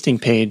listing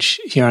page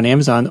here on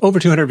Amazon, over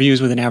 200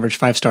 reviews with an average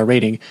 5-star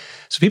rating.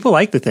 So people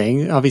like the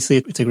thing. Obviously,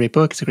 it's a great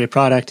book. It's a great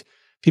product.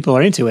 People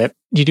are into it.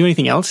 Do you do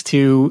anything else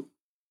to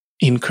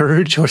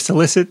encourage or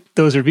solicit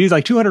those reviews?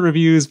 Like 200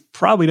 reviews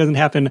probably doesn't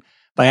happen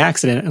by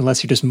accident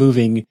unless you're just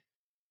moving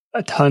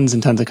tons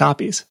and tons of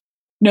copies.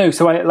 No,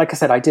 so like I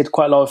said, I did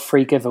quite a lot of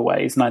free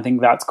giveaways, and I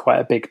think that's quite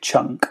a big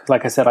chunk.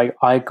 Like I said,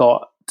 I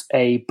got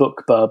a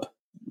BookBub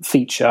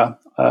feature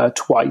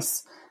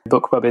twice.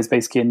 BookBub is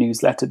basically a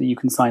newsletter that you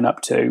can sign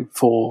up to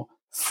for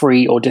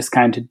free or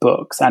discounted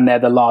books, and they're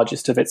the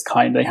largest of its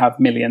kind. They have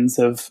millions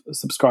of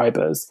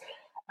subscribers,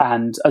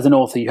 and as an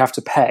author you have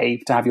to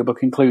pay to have your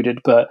book included,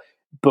 but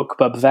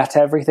BookBub vet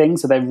everything,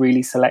 so they're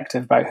really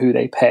selective about who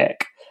they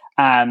pick.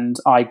 And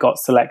I got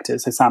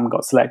selected, so Sam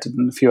got selected,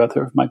 and a few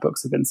other of my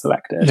books have been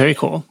selected. Very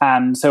cool.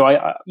 And so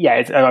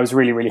I was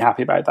really, really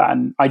happy about that.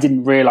 And I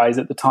didn't realize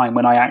at the time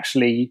when I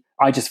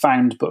just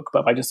found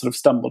BookBub, I just sort of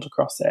stumbled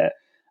across it,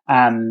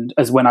 and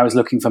as when I was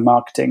looking for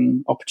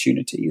marketing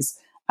opportunities.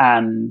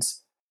 And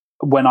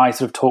when I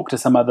sort of talked to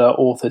some other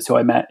authors who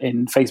I met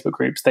in Facebook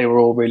groups, they were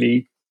all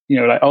really, you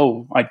know, like,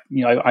 oh,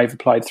 I've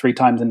applied 3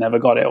 times and never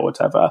got it, or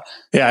whatever.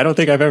 Yeah, I don't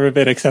think I've ever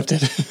been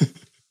accepted.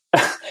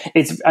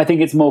 I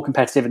think it's more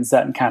competitive in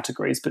certain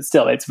categories, but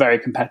still it's very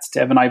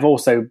competitive. And I've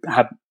also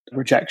had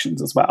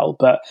rejections as well.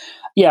 But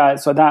yeah,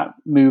 so that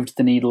moved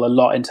the needle a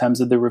lot in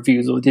terms of the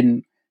reviews, or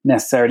didn't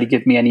necessarily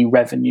give me any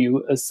revenue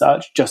as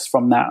such just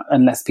from that,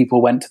 unless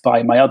people went to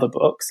buy my other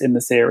books in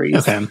the series.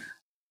 Okay.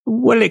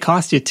 What did it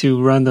cost you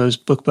to run those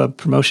BookBub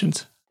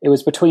promotions? It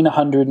was between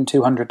 $100 and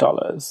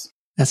 $200.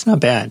 That's not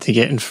bad to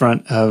get in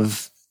front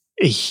of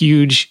a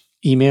huge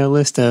email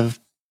list of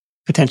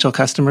potential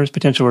customers,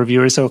 potential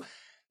reviewers. So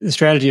the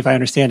strategy, if I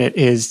understand it,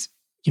 is,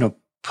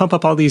 pump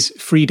up all these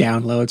free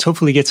downloads,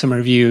 hopefully get some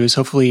reviews,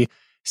 hopefully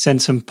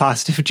send some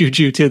positive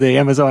juju to the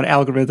Amazon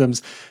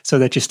algorithms so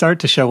that you start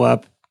to show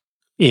up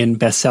in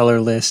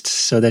bestseller lists,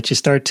 so that you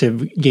start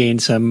to gain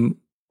some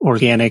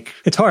organic.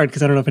 It's hard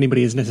because I don't know if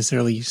anybody is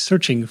necessarily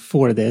searching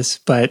for this,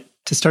 but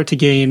to start to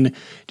gain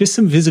just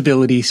some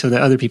visibility so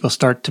that other people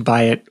start to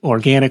buy it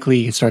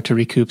organically and start to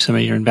recoup some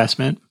of your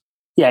investment.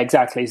 Yeah,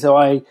 exactly.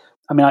 So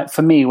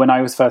for me, when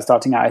I was first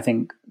starting out, I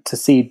think to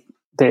see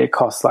that it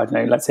costs, I don't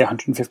know, let's say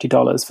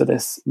 $150 for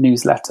this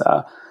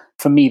newsletter,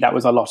 for me, that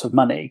was a lot of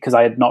money because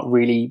I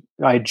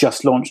had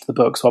just launched the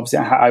book. So obviously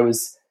I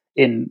was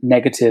in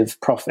negative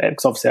profit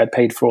because obviously I'd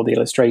paid for all the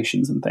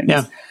illustrations and things.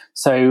 Yeah.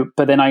 So,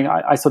 but then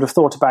I sort of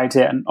thought about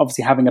it, and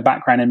obviously having a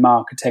background in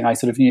marketing, I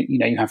sort of,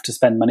 you have to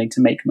spend money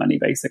to make money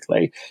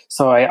basically.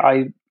 So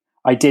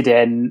I did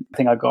it, and I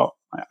think I got,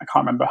 I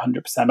can't remember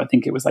 100%, but I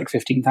think it was like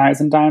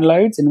 15,000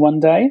 downloads in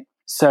one day.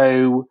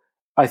 So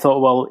I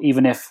thought, well,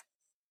 even if,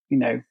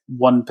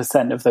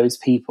 1% of those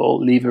people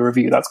leave a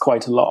review, that's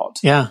quite a lot.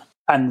 Yeah.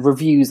 And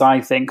reviews,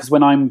 I think, because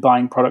when I'm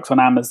buying products on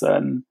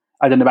Amazon,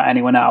 I don't know about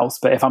anyone else,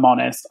 but if I'm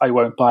honest, I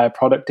won't buy a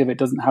product if it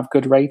doesn't have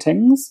good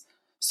ratings.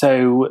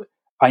 So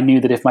I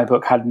knew that if my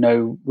book had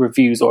no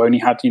reviews or only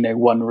had,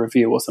 one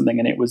review or something,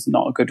 and it was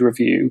not a good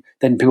review,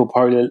 then people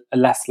probably are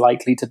less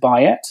likely to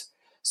buy it.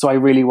 So I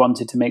really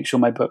wanted to make sure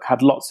my book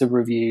had lots of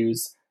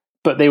reviews,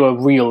 but they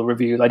were real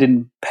reviews. I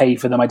didn't pay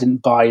for them. I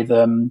didn't buy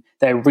them.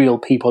 They're real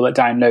people that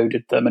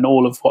downloaded them. And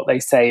all of what they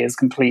say is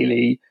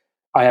completely,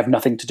 I have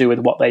nothing to do with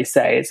what they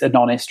say. It's an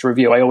honest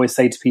review. I always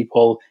say to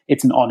people,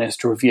 it's an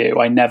honest review.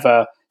 I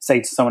never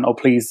say to someone, oh,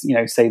 please,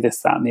 say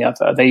this, that, and the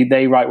other.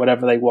 They write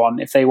whatever they want.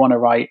 If they want to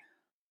write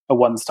a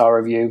 1-star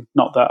review,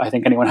 not that I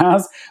think anyone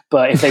has,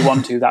 but if they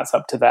want to, that's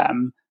up to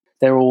them.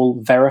 They're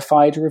all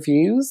verified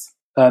reviews.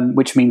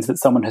 Which means that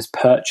someone has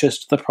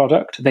purchased the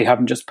product. They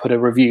haven't just put a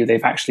review,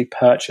 they've actually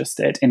purchased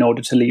it in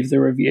order to leave the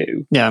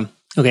review. Yeah.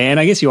 Okay. And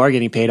I guess you are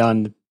getting paid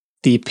on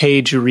the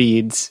page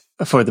reads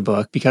for the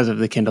book because of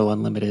the Kindle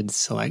Unlimited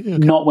select. Okay.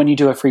 Not when you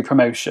do a free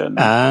promotion.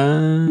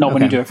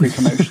 When you do a free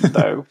promotion,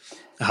 though.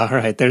 All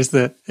right. There's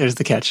the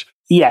catch.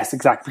 Yes,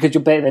 exactly.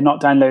 Because they're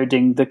not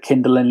downloading the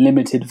Kindle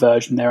Unlimited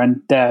version there,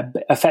 and they're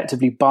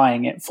effectively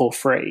buying it for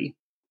free.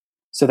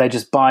 So they're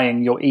just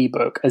buying your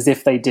ebook as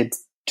if they did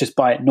just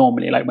buy it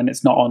normally, like when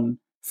it's not on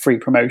free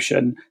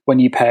promotion. When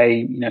you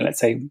pay, let's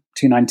say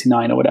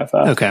 $2.99 or whatever,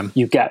 okay,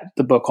 you get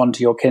the book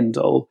onto your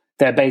Kindle.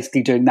 They're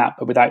basically doing that,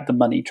 but without the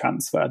money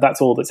transfer.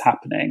 That's all that's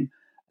happening.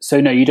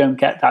 So no, you don't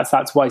get that.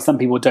 That's why some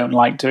people don't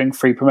like doing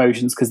free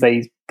promotions, because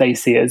they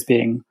see it as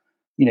being,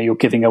 you're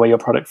giving away your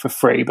product for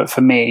free. But for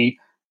me,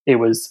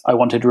 I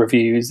wanted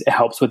reviews. It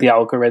helps with the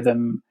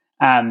algorithm,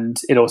 and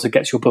it also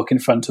gets your book in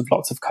front of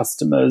lots of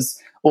customers.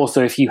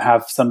 Also, if you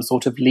have some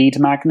sort of lead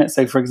magnet,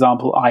 so for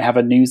example, I have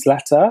a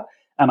newsletter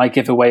and I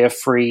give away a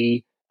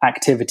free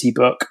activity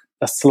book,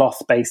 a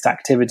sloth-based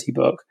activity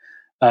book,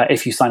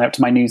 if you sign up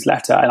to my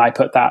newsletter, and I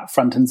put that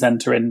front and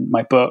center in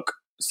my book.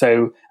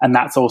 So, and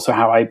that's also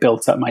how I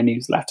built up my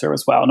newsletter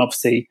as well. And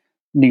obviously,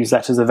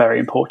 newsletters are very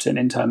important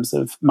in terms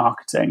of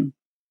marketing.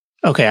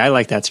 Okay, I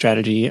like that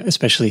strategy,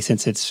 especially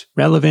since it's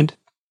relevant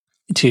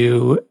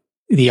to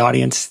the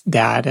audience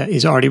that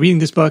is already reading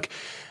this book.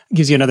 It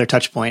gives you another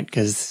touch point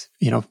because,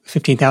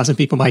 15,000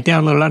 people might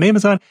download it on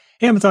Amazon.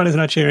 Amazon is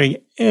not sharing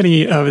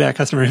any of that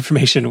customer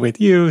information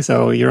with you.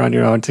 So you're on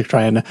your own to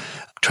try and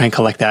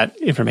collect that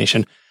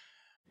information.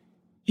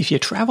 If you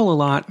travel a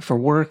lot for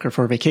work or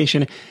for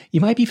vacation, you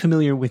might be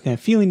familiar with that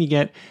feeling you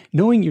get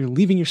knowing you're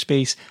leaving your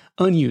space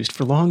unused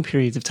for long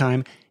periods of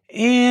time,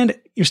 and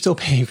you're still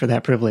paying for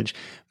that privilege.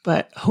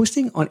 But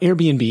hosting on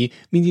Airbnb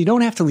means you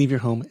don't have to leave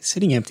your home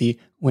sitting empty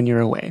when you're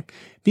away.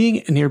 Being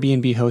an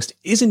Airbnb host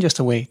isn't just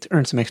a way to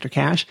earn some extra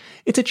cash.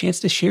 It's a chance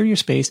to share your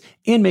space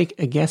and make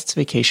a guest's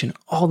vacation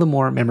all the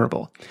more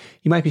memorable.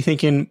 You might be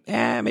thinking,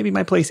 maybe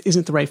my place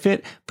isn't the right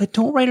fit, but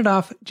don't write it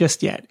off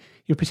just yet.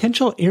 Your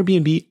potential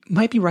Airbnb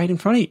might be right in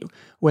front of you.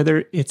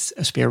 Whether it's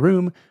a spare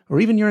room or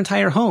even your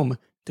entire home,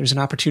 there's an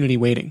opportunity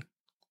waiting.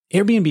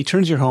 Airbnb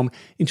turns your home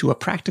into a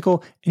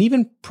practical and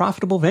even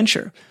profitable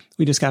venture.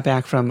 We just got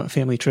back from a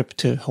family trip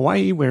to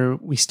Hawaii where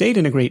we stayed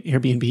in a great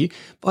Airbnb,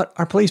 but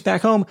our place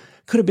back home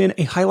could have been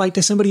a highlight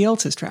to somebody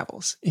else's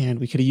travels, and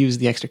we could have used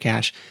the extra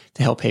cash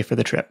to help pay for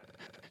the trip.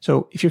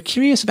 So if you're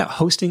curious about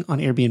hosting on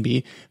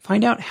Airbnb,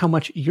 find out how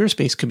much your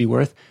space could be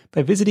worth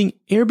by visiting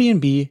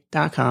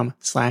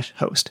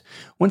airbnb.com/host.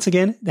 Once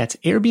again, that's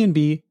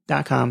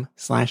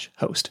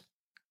airbnb.com/host.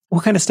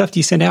 What kind of stuff do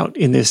you send out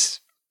in this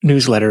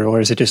newsletter,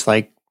 or is it just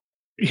like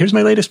here's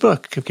my latest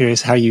book. I'm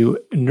curious how you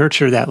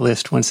nurture that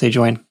list once they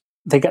join.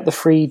 They get the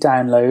free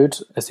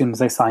download as soon as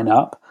they sign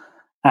up.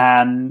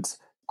 And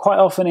quite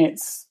often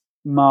it's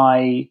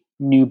my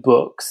new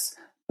books,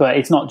 but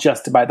it's not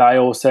just about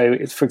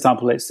that. For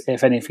example, it's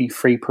if any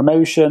free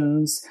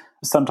promotions.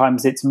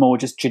 Sometimes it's more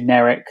just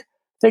generic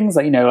things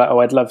like,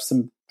 I'd love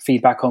some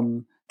feedback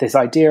on this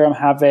idea I'm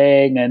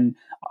having. And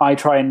I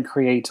try and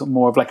create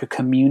more of like a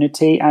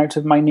community out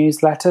of my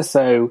newsletter.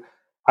 So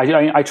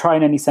I try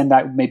and only send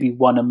out maybe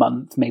one a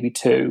month, maybe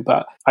two,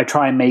 but I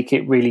try and make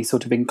it really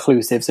sort of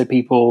inclusive so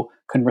people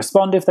can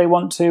respond if they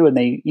want to. And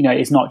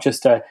it's not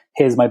just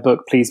here's my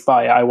book, please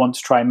buy it. I want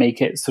to try and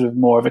make it sort of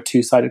more of a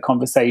two-sided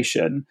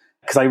conversation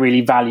because I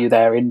really value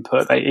their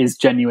input. It is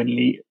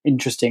genuinely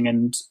interesting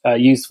and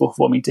useful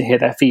for me to hear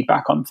their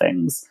feedback on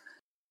things.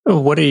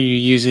 What are you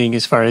using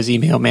as far as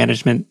email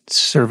management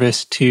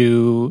service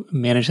to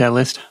manage that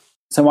list?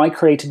 So I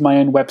created my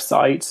own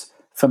website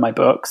for my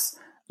books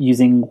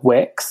using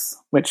Wix,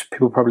 which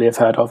people probably have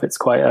heard of. It's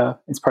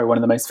probably one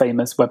of the most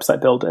famous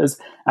website builders.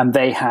 And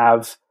they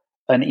have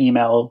an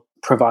email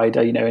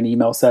provider, an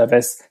email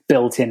service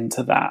built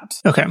into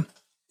that. Okay.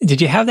 Did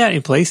you have that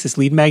in place, this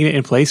lead magnet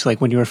in place, like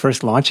when you were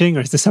first launching?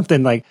 Or is this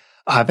something like,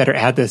 I better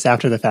add this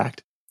after the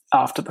fact?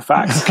 After the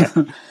fact.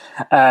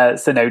 Okay.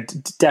 So no,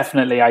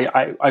 definitely.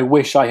 I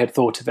wish I had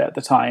thought of it at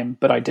the time,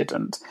 but I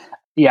didn't.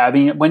 Yeah, I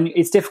mean, when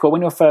it's difficult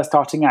when you're first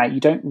starting out, you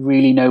don't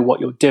really know what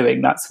you're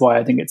doing. That's why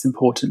I think it's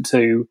important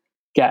to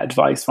get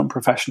advice from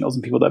professionals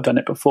and people that have done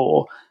it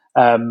before.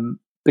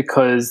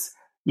 Because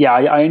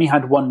I only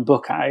had one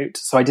book out,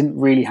 so I didn't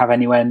really have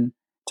anyone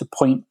to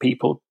point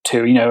people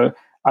to.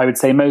 I would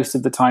say most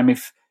of the time,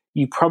 if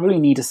you probably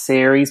need a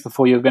series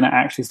before you're going to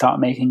actually start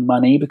making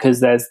money,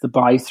 because there's the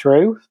buy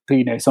through.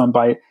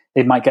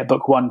 They might get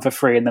book one for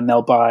free and then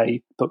they'll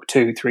buy book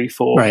 2, 3,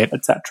 4, right,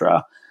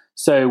 etc.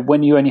 So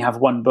when you only have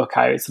one book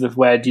out, it's sort of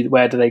where do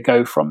they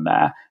go from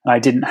there? And I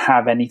didn't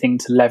have anything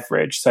to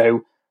leverage.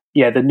 So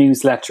the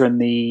newsletter and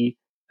the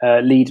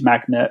lead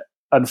magnet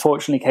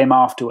unfortunately came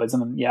afterwards.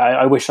 And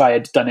I wish I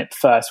had done it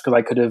first because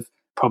I could have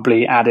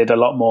probably added a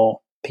lot more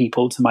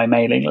people to my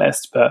mailing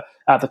list. But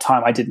at the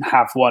time I didn't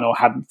have one or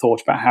hadn't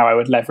thought about how I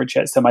would leverage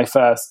it. So my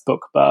first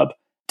BookBub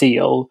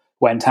deal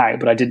went out,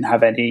 but I didn't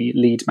have any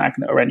lead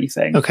magnet or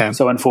anything. Okay.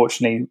 So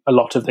unfortunately, a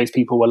lot of those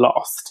people were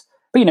lost.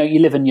 But you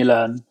live and you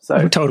learn.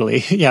 So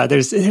totally, yeah.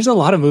 There's a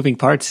lot of moving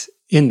parts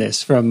in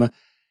this. And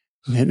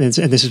this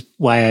is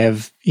why I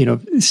have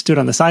stood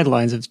on the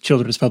sidelines of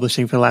children's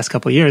publishing for the last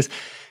couple of years,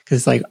 because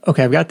it's like,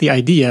 okay, I've got the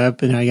idea,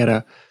 but now I got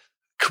to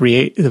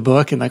create the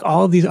book and like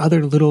all of these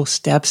other little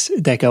steps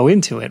that go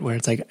into it. Where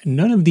it's like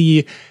none of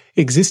the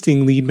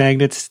existing lead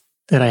magnets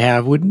that I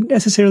have would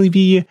necessarily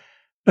be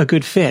a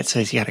good fit.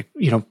 So you got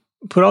to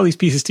put all these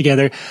pieces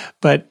together.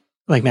 But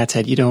like Matt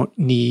said, you don't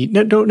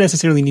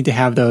necessarily need to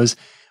have those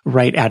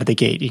right out of the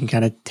gate. You can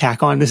kind of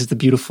tack on. This is the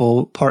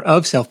beautiful part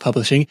of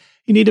self-publishing.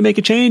 You need to make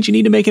a change. You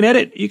need to make an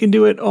edit. You can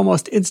do it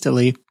almost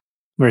instantly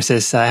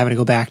versus having to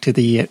go back to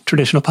the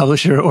traditional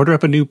publisher, order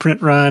up a new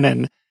print run,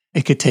 and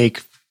it could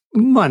take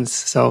months.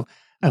 So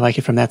I like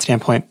it from that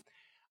standpoint.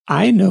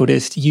 I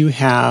noticed you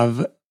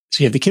have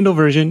the Kindle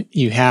version,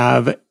 you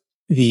have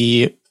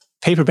the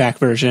paperback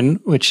version,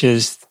 which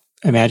is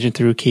imagined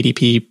through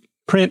KDP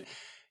Print.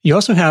 You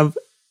also have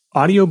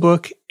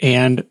audiobook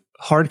and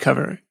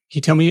hardcover. Can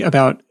you tell me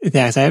about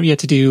that? I have yet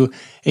to do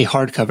a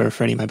hardcover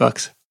for any of my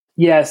books.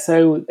 Yeah,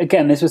 so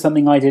again, this was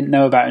something I didn't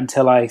know about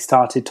until I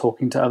started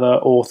talking to other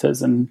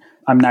authors, and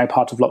I'm now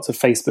part of lots of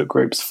Facebook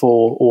groups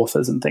for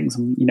authors and things,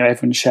 and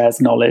everyone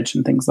shares knowledge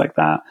and things like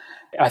that.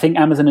 I think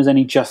Amazon has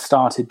only just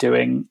started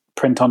doing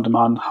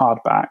print-on-demand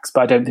hardbacks,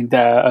 but I don't think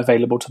they're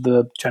available to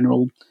the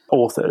general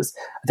authors.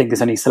 I think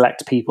there's only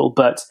select people,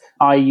 but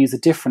I use a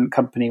different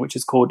company which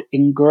is called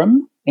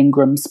Ingram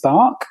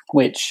Spark,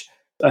 which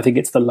I think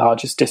it's the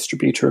largest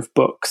distributor of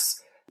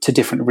books to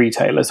different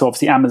retailers. So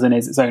obviously Amazon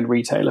is its own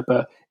retailer,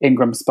 but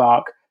Ingram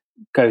Spark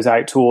goes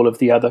out to all of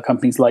the other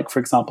companies, like, for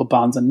example,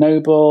 Barnes &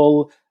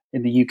 Noble,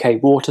 in the UK,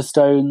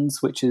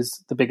 Waterstones, which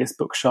is the biggest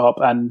bookshop,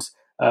 and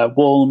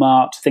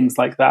Walmart, things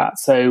like that.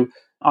 So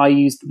I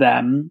used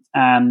them,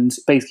 and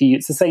basically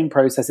it's the same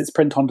process. It's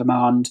print on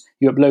demand.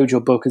 You upload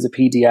your book as a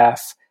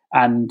PDF,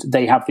 and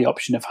they have the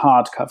option of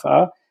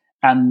hardcover.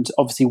 And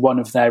obviously one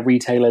of their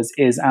retailers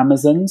is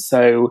Amazon,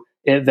 so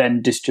it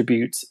then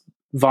distributes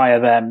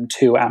via them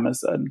to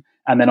Amazon.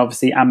 And then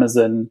obviously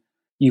Amazon,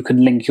 you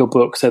can link your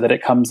book so that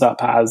it comes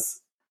up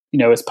as,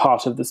 as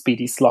part of the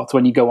Speedy Slots.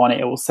 When you go on it,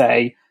 it will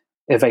say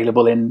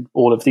available in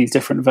all of these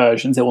different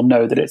versions. It will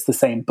know that it's the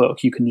same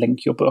book. You can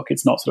link your book.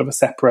 It's not sort of a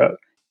separate.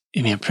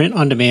 I mean, print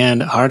on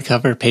demand,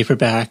 hardcover,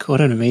 paperback.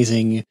 What an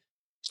amazing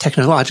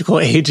technological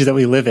age that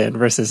we live in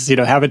versus,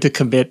 having to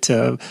commit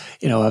to,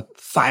 a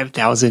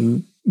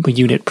 5,000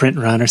 unit print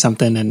run or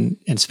something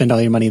and spend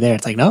all your money there.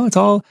 It's like, no, it's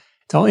all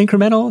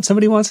incremental. If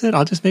somebody wants it,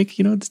 I'll just make,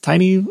 this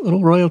tiny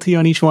little royalty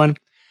on each one.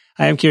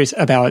 I am curious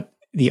about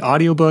the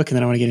audiobook, and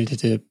then I want to get into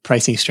the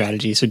pricing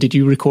strategy. So did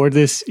you record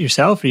this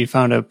yourself, or you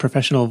found a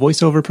professional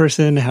voiceover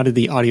person? How did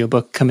the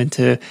audiobook come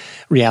into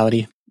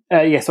reality?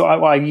 So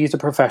I used a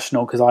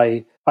professional because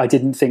I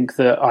didn't think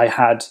that I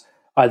had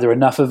either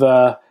enough of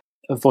a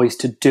voice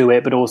to do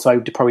it, but also I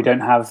probably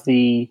don't have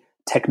the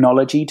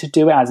technology to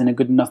do it, as in a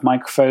good enough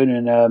microphone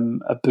and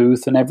a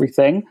booth and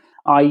everything.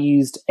 I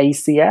used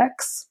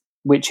ACX,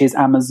 which is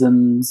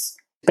Amazon's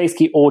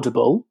basically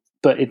Audible,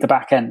 but at the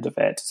back end of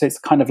it. So it's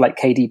kind of like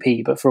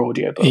KDP, but for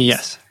audiobooks.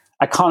 Yes.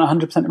 I can't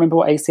 100% remember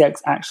what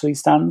ACX actually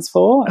stands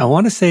for. I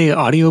want to say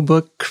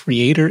Audiobook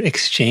Creator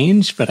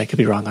Exchange, but I could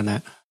be wrong on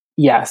that.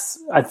 Yes,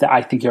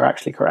 I think you're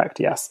actually correct,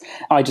 yes.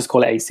 I just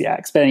call it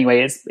ACX. But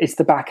anyway, it's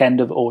the back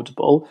end of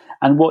Audible.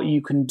 And what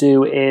you can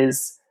do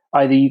is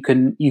either you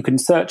can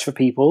search for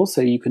people,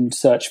 so you can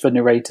search for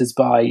narrators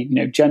by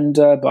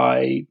gender,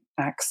 by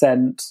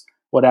accent,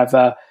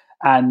 whatever,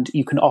 and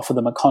you can offer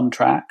them a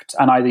contract,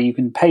 and either you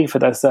can pay for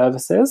their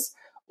services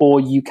or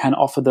you can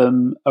offer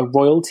them a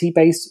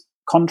royalty-based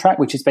contract,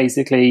 which is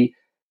basically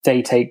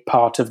they take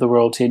part of the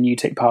royalty and you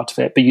take part of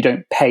it, but you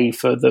don't pay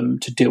for them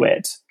to do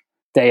it.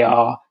 They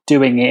are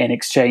doing it in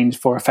exchange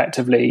for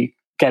effectively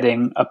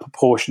getting a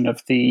proportion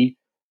of the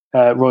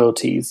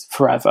royalties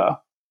forever,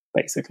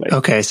 basically.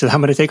 Okay, so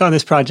I'm going to take on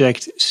this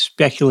project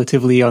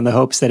speculatively on the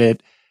hopes that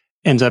it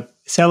ends up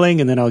selling,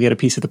 and then I'll get a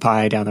piece of the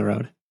pie down the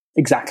road.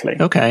 Exactly.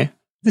 Okay. In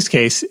this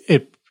case,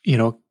 it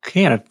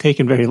can't have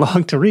taken very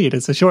long to read.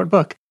 It's a short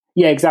book.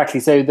 Yeah, exactly.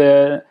 So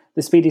the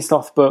Speedy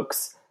Sloth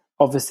books,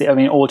 obviously, I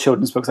mean, all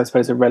children's books, I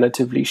suppose, are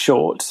relatively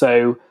short.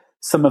 So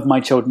some of my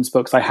children's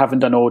books I haven't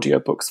done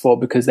audiobooks for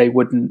because they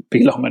wouldn't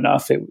be long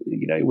enough. It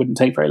wouldn't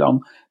take very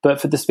long.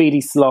 But for the Speedy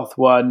Sloth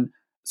one,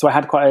 so I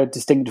had quite a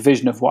distinct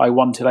vision of what I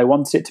wanted. I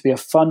wanted it to be a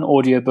fun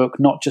audiobook,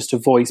 not just a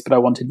voice, but I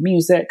wanted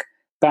music,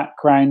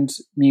 background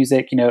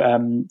music,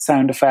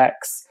 sound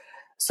effects.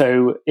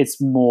 So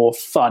it's more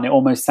fun. It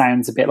almost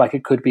sounds a bit like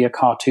it could be a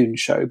cartoon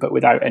show, but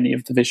without any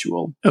of the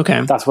visual.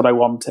 Okay. That's what I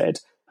wanted.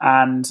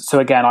 And so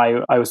again,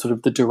 I was sort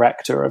of the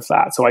director of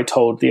that. So I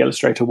told the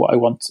narrator what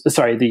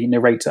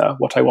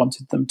I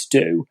wanted them to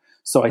do.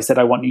 So I said,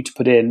 I want you to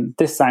put in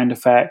this sound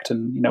effect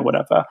and,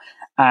 whatever.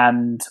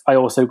 And I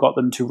also got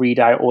them to read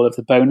out all of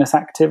the bonus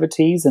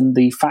activities and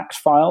the fact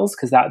files,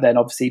 because that then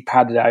obviously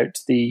padded out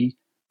the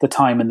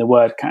time and the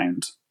word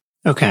count.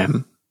 Okay.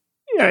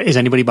 Is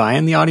anybody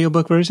buying the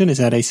audiobook version? Is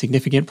that a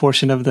significant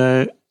portion of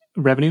the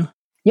revenue?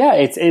 Yeah,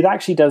 it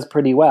actually does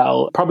pretty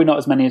well. Probably not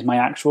as many as my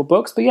actual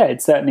books, but yeah,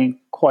 it's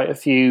certainly quite a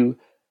few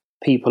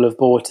people have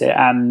bought it.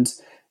 And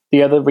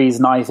the other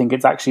reason I think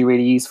it's actually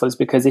really useful is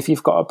because if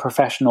you've got a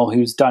professional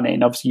who's done it,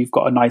 and obviously you've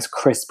got a nice,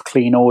 crisp,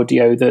 clean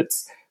audio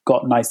that's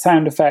got nice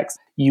sound effects,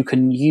 you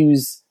can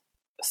use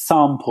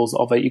samples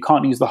of it. You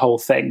can't use the whole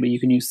thing, but you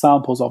can use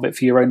samples of it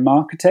for your own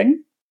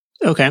marketing.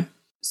 Okay.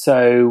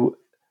 So,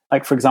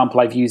 like, for example,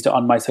 I've used it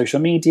on my social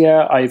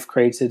media. I've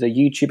created a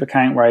YouTube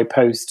account where I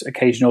post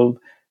occasional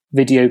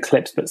video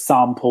clips, but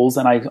samples,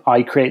 and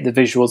I create the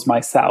visuals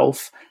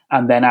myself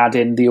and then add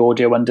in the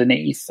audio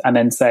underneath and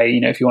then say,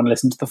 if you want to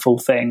listen to the full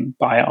thing,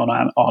 buy it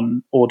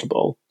on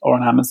Audible or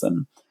on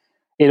Amazon.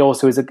 It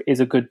also is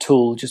a good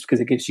tool just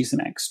because it gives you some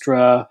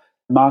extra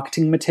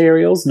marketing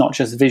materials, not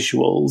just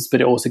visuals,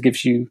 but it also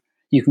gives you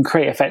can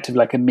create effectively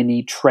like a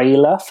mini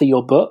trailer for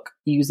your book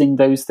using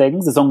those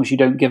things, as long as you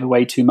don't give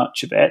away too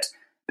much of it,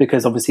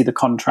 because obviously the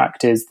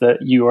contract is that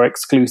you are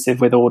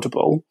exclusive with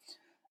Audible.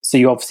 So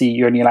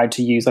you're only allowed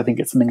to use, I think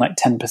it's something like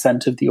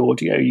 10% of the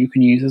audio you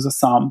can use as a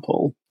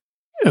sample.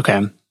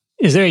 Okay.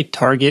 Is there a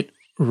target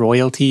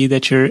royalty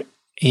that you're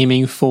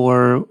aiming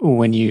for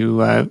when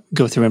you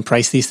go through and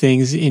price these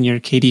things in your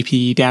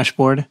KDP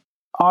dashboard?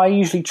 I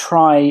usually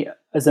try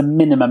as a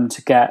minimum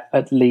to get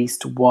at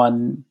least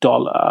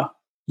 $1,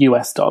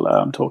 US dollar,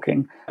 I'm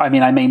talking. I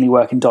mean, I mainly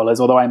work in dollars,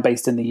 although I'm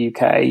based in the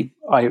UK.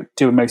 I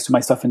do most of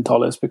my stuff in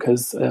dollars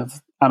because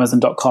of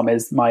Amazon.com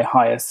is my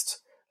highest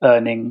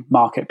earning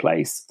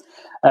marketplace.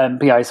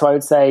 But yeah, so I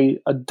would say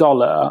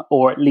 $1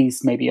 or at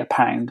least maybe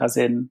 £1, as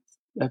in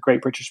a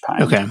Great British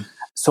pound. Okay.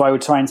 So I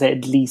would try and say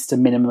at least a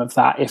minimum of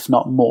that, if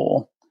not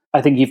more.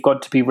 I think you've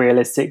got to be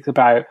realistic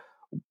about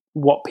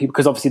what people,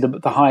 because obviously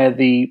the higher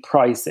the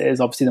price is,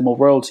 obviously the more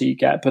royalty you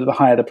get, but the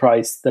higher the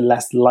price, the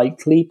less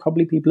likely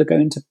probably people are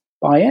going to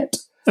buy it.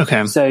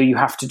 Okay. So you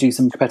have to do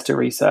some competitor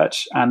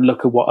research and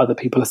look at what other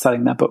people are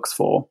selling their books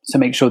for. So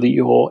make sure that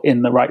you're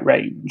in the right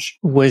range.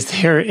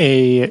 Was there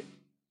a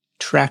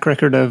track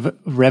record of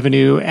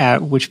revenue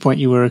at which point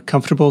you were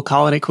comfortable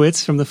calling it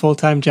quits from the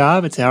full-time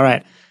job and say, all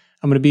right,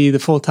 I'm going to be the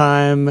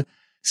full-time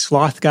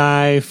sloth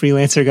guy,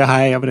 freelancer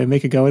guy. I'm going to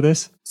make a go of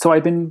this? So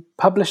I've been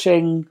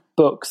publishing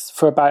books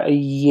for about a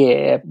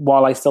year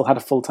while I still had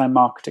a full-time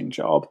marketing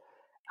job.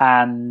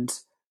 And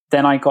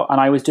then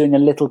I was doing a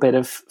little bit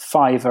of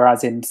Fiverr,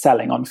 as in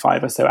selling on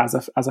Fiverr, so as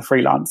a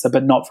freelancer,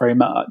 but not very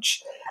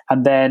much.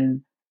 And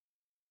then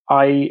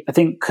I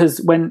think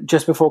because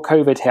just before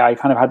COVID hit, I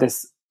kind of had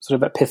this sort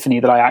of epiphany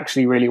that I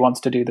actually really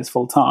wanted to do this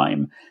full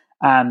time.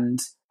 And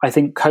I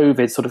think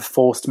COVID sort of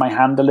forced my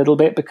hand a little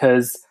bit,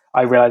 because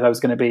I realized I was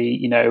going to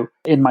be,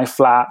 in my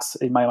flat,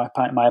 in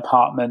my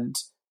apartment,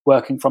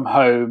 working from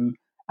home.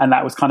 And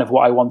that was kind of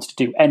what I wanted to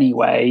do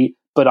anyway,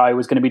 but I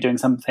was going to be doing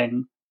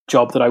something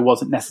job that I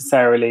wasn't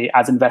necessarily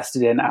as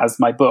invested in as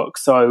my book.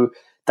 So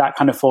that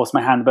kind of forced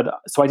my hand. But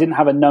so I didn't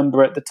have a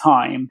number at the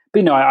time.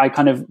 But, I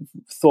kind of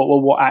thought,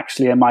 well, what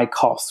actually are my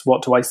costs?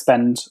 What do I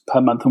spend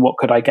per month and what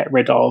could I get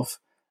rid of?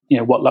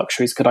 What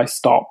luxuries could I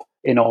stop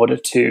in order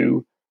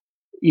to,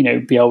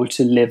 be able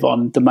to live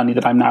on the money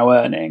that I'm now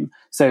earning?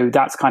 So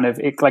that's kind of,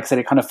 like I said,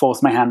 it kind of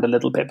forced my hand a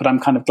little bit, but I'm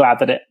kind of glad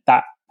that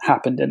that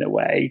happened in a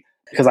way,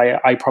 because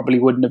I probably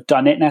wouldn't have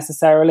done it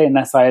necessarily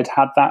unless I had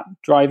had that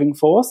driving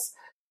force.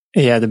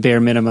 Yeah, the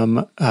bare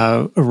minimum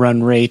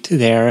run rate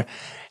there.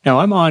 Now,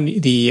 I'm on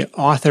the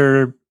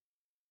author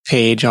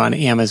page on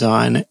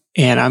Amazon,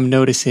 and I'm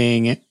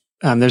noticing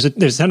there's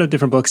a ton of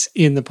different books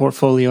in the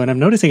portfolio, and I'm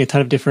noticing a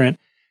ton of different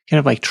kind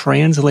of like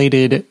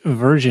translated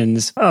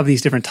versions of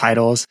these different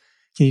titles.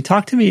 Can you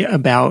talk to me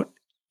about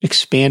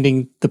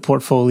expanding the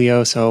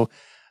portfolio? So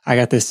I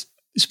got this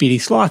Speedy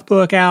Sloth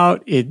book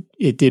out.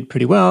 It did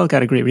pretty well,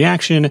 got a great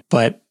reaction,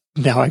 but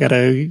now I got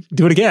to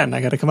do it again.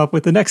 I got to come up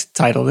with the next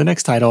title.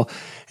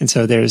 And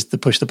so there's the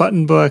Push the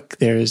Button book.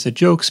 There's a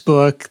jokes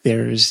book.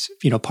 There's,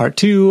 part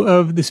 2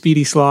 of the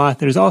Speedy Sloth.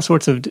 There's all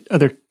sorts of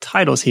other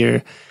titles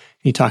here.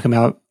 You talk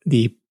about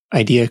the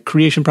idea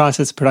creation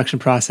process, production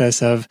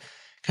process of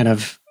kind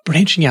of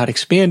branching out,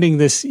 expanding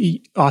this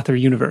author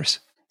universe.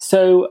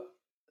 So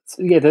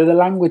yeah, the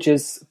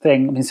languages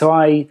thing. I mean, so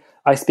I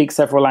speak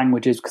several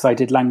languages because I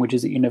did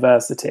languages at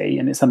university,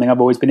 and it's something I've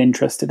always been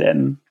interested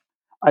in.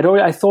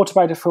 I thought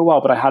about it for a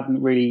while, but I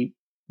hadn't really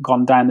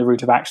gone down the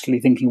route of actually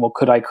thinking, well,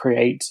 could I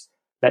create,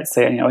 let's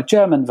say, a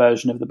German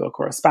version of the book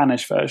or a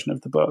Spanish version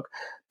of the book?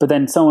 But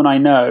then someone I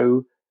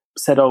know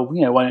said, oh,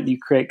 why don't you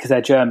create, because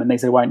they're German, they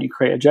said, why don't you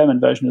create a German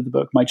version of the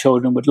book? My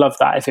children would love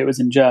that if it was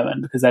in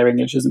German, because their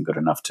English isn't good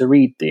enough to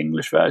read the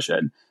English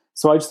version.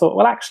 So I just thought,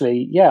 well,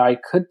 actually, yeah, I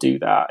could do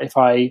that. If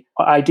I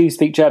do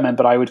speak German,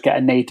 but I would get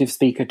a native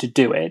speaker to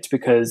do it,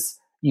 because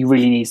you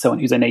really need someone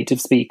who's a native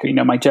speaker.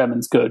 My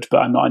German's good, but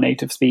I'm not a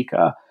native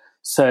speaker.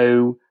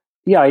 So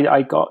yeah,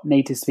 I got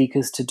native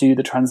speakers to do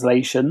the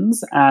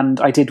translations, and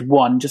I did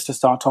one just to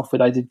start off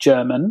with. I did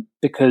German,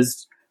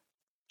 because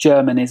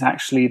German is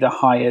actually the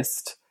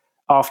highest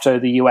after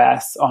the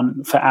US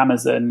for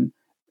Amazon.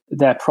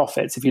 Their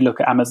profits, if you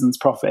look at Amazon's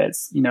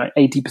profits,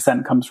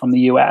 80% comes from the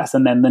US,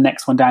 and then the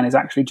next one down is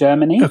actually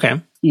Germany. Okay.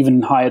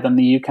 Even higher than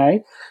the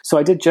UK. So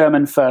I did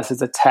German first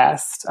as a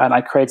test, and I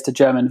created a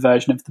German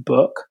version of the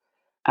book.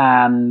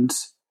 And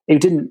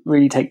it didn't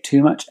really take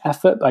too much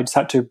effort. I just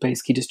had to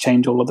basically just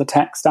change all of the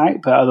text out.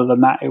 But other than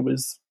that, it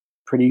was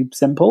pretty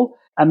simple.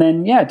 And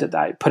then,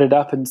 I put it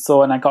up and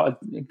I got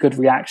a good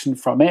reaction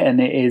from it. And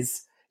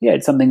it's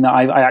something that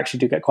I actually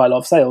do get quite a lot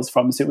of sales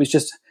from. So it was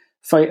just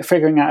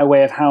figuring out a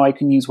way of how I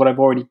can use what I've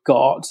already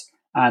got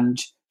and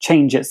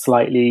change it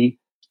slightly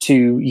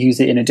to use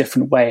it in a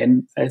different way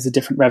and as a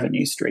different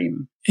revenue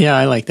stream. Yeah,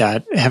 I like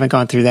that. I haven't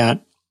gone through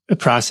that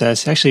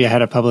process. Actually, I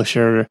had a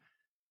publisher,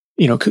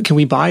 can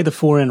we buy the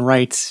foreign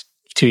rights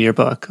to your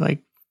book? Like,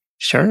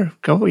 sure,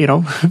 go,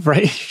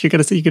 right? You're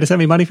going to send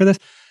me money for this?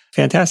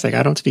 Fantastic.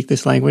 I don't speak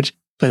this language,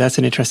 but that's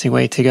an interesting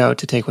way to go,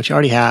 to take what you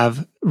already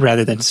have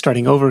rather than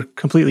starting over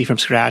completely from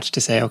scratch,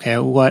 to say, okay,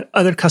 what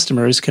other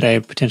customers could I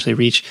potentially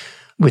reach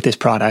with this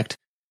product?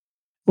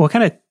 What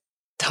kind of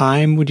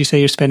time would you say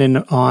you're spending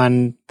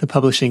on the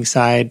publishing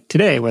side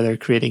today, whether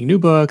creating new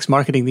books,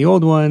 marketing the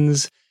old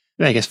ones,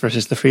 I guess,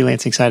 versus the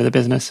freelancing side of the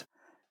business?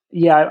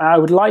 Yeah, I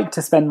would like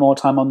to spend more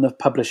time on the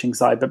publishing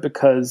side, but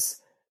because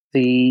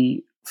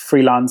the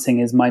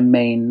freelancing is my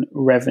main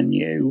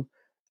revenue,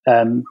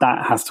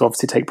 that has to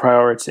obviously take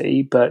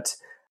priority. But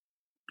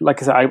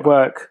like I said, I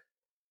work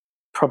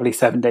probably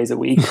 7 days a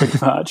week, pretty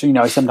much.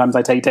 Sometimes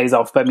I take days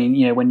off, but I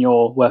mean, when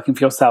you're working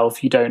for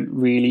yourself, you don't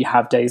really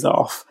have days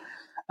off.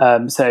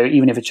 So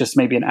even if it's just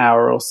maybe an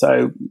hour or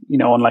so,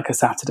 on like a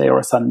Saturday or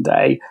a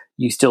Sunday,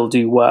 you still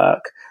do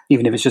work,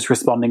 even if it's just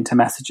responding to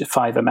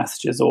Fiverr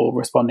messages or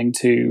responding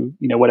to,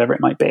 whatever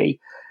it might be.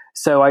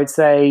 So I'd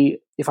say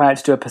if I had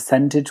to do a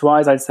percentage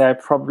wise, I'd say I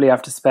probably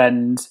have to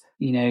spend,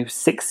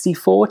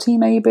 60-40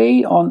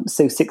 maybe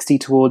so 60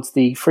 towards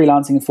the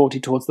freelancing and 40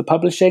 towards the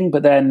publishing.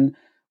 But then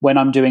when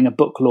I'm doing a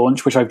book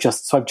launch, which I've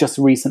just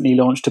recently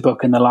launched a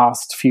book in the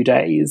last few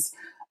days,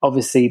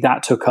 obviously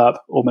that took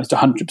up almost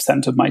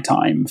 100% of my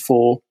time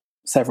for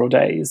several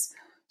days.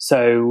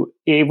 So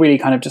it really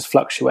kind of just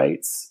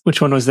fluctuates.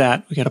 Which one was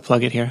that? We got to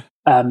plug it here.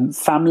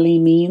 Family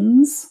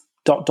Means ...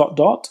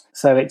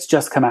 So it's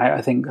just come out,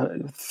 I think,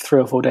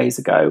 3 or 4 days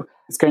ago.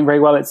 It's going very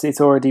well. It's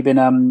already been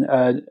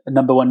a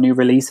number one new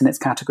release in its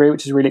category,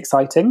 which is really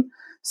exciting.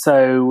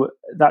 So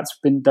that's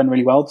been done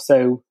really well.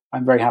 So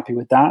I'm very happy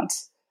with that.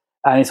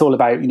 And it's all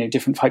about,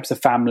 different types of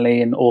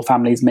family, and all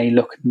families may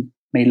look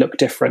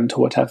different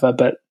or whatever,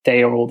 but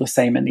they are all the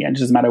same in the end. It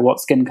doesn't matter what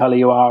skin color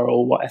you are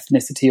or what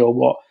ethnicity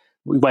or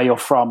where you're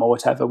from or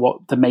whatever,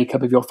 what the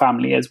makeup of your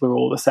family is, we're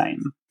all the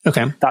same.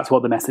 Okay. That's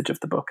what the message of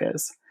the book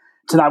is.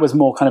 So that was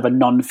more kind of a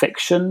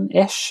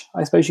non-fiction-ish,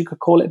 I suppose you could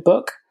call it,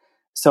 book.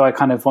 So I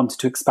kind of wanted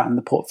to expand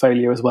the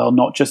portfolio as well,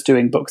 not just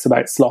doing books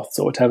about sloths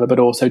or whatever, but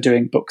also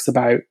doing books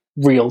about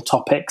real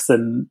topics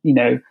and,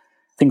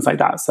 things like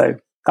that. So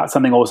that's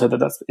something also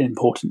that's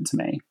important to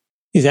me.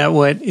 Is that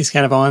what is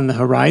kind of on the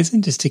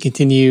horizon, just to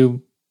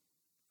continue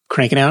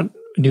cranking out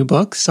new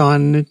books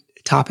on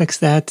topics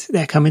that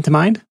come into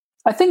mind?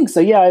 I think so,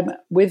 yeah.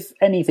 With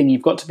anything,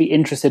 you've got to be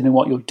interested in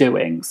what you're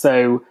doing.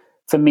 So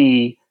for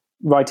me,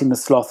 writing the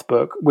Sloth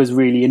book was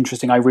really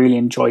interesting. I really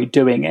enjoyed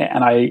doing it.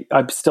 And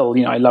I'm still,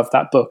 I love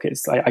that book.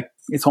 It's like,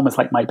 it's almost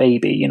like my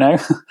baby,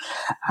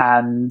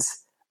 And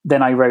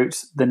then I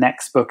wrote the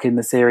next book in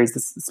the series,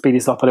 the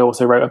Speedy Sloth, but I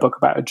also wrote a book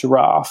about a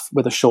giraffe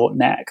with a short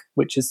neck,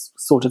 which is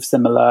sort of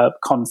similar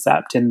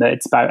concept in that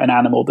it's about an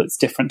animal that's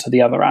different to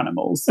the other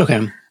animals.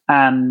 Okay.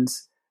 And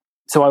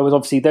so I was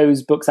obviously,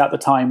 those books at the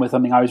time were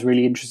something I was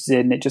really interested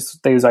in. It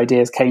just, those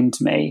ideas came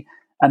to me.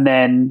 And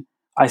then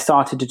I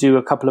started to do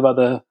a couple of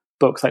other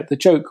books, like the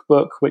Joke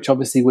book, which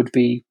obviously would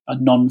be a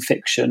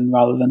non-fiction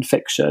rather than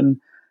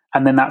fiction.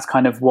 And then that's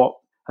kind of what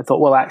I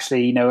thought, well,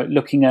 actually,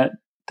 looking at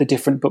the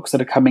different books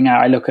that are coming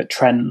out, I look at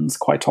trends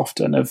quite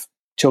often of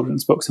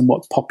children's books and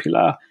what's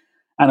popular.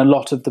 And a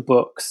lot of the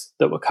books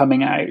that were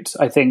coming out,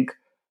 I think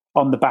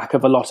on the back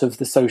of a lot of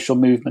the social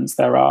movements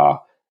there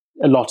are,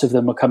 a lot of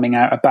them were coming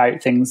out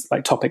about things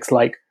like topics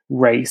like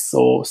race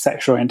or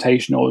sexual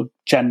orientation or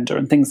gender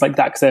and things like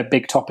that, because they're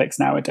big topics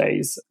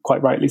nowadays,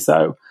 quite rightly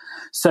so.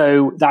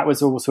 So that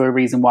was also a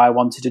reason why I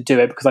wanted to do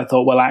it, because I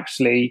thought, well,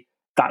 actually,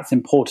 that's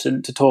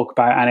important to talk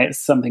about. And it's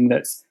something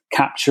that's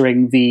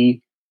capturing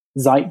the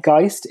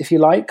zeitgeist, if you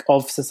like,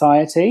 of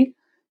society.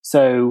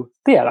 So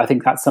yeah, I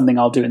think that's something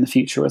I'll do in the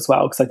future as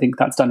well, because I think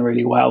that's done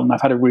really well and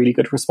I've had a really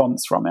good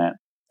response from it.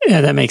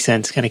 Yeah, that makes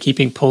sense. Kind of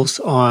keeping pulse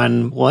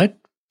on what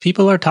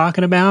people are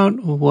talking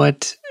about,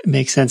 what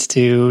makes sense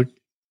to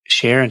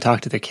share and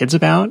talk to their kids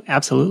about.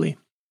 Absolutely.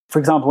 For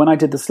example, when I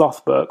did the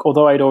Sloth book,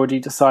 although I'd already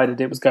decided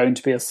it was going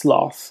to be a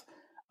sloth,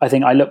 I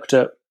think I looked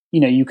at,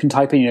 you can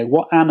type in,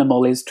 what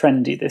animal is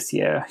trendy this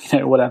year,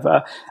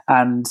 whatever.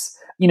 And,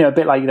 a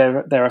bit like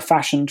there are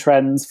fashion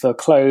trends for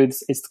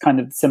clothes. It's kind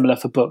of similar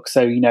for books.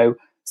 So,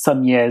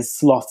 some years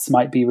sloths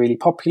might be really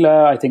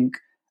popular. I think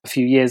a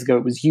few years ago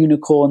it was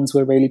unicorns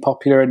were really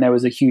popular, and there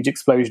was a huge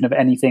explosion of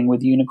anything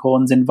with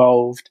unicorns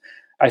involved.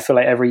 I feel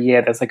like every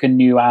year there's like a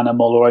new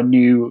animal or a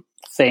new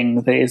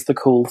thing that is the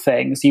cool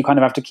thing. So you kind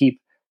of have to keep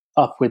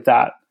up with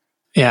that.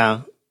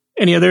 Yeah.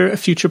 Any other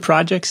future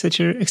projects that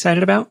you're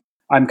excited about?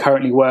 I'm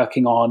currently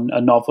working on a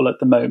novel at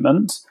the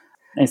moment.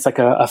 It's like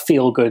a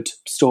feel-good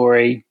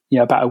story,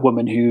 about a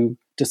woman who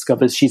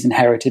discovers she's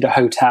inherited a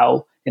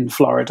hotel in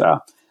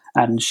Florida,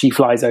 and she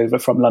flies over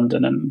from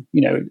London and,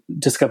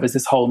 discovers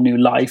this whole new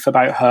life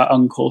about her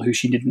uncle who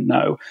she didn't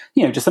know,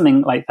 just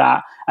something like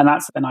that. And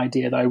that's an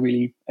idea that I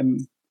really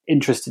am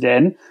interested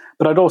in.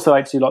 But I'd also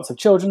like to do lots of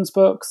children's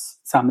books.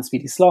 Sam the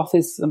Speedy Sloth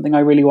is something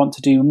I really want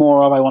to do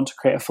more of. I want to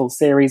create a full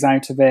series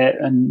out of it,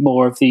 and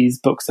more of these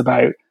books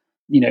about,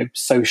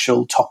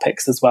 social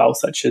topics as well,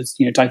 such as,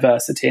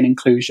 diversity and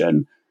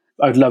inclusion.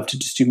 I'd love to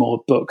just do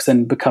more books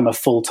and become a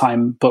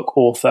full-time book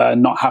author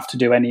and not have to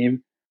do any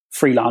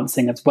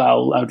freelancing as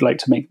well. I would like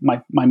to make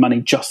my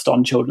money just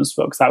on children's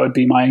books. That would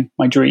be my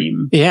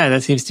dream. Yeah,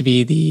 that seems to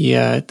be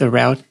the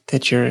route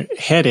that you're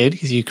headed,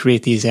 because you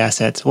create these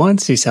assets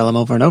once, you sell them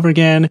over and over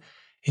again.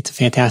 It's a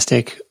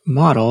fantastic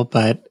model,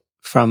 but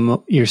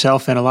from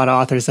yourself and a lot of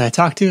authors that I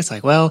talk to, it's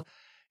like, well,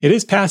 it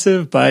is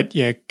passive, but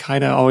you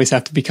kind of always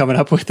have to be coming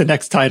up with the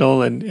next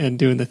title and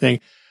doing the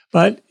thing.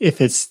 But if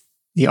it's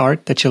the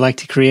art that you like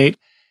to create,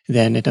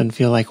 then it doesn't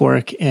feel like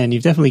work. And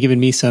you've definitely given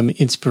me some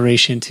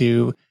inspiration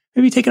to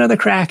maybe take another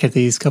crack at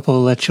these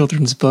couple of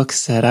children's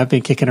books that I've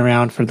been kicking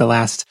around for the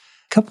last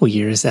couple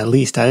years at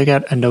least. I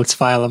got a notes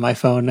file on my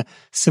phone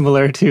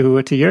similar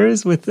to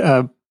yours, with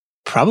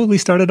probably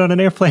started on an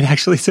airplane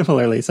actually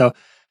similarly. So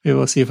maybe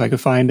we'll see if I can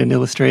find an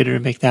illustrator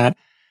and make that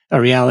a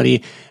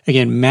reality.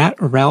 Again,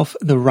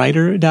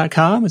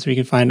 mattralphthewriter.com is where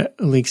you can find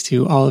links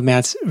to all of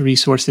Matt's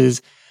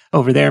resources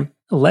over there.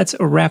 Let's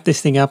wrap this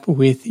thing up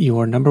with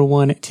your number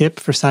one tip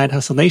for Side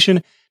Hustle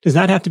Nation. Does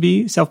not have to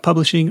be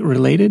self-publishing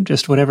related,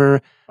 just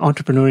whatever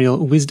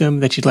entrepreneurial wisdom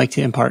that you'd like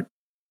to impart.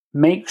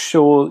 Make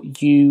sure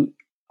you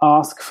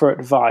ask for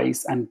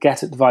advice and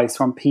get advice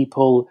from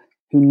people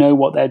who know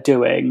what they're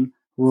doing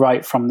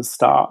right from the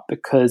start,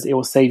 because it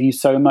will save you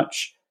so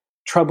much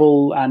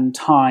trouble and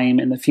time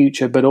in the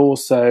future, but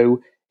also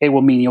it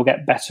will mean you'll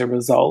get better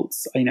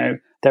results.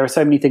 There are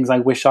so many things I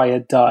wish I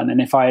had done. And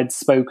if I had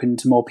spoken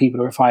to more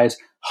people, or if I had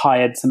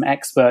hired some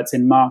experts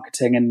in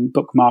marketing and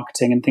book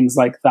marketing and things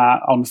like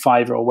that on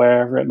Fiverr or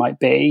wherever it might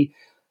be,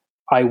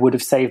 I would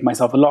have saved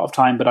myself a lot of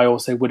time, but I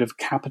also would have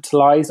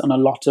capitalized on a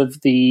lot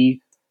of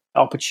the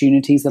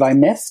opportunities that I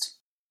missed.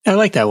 I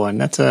like that one.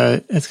 That's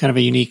kind of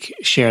a unique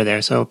share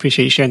there. So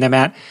appreciate you sharing that,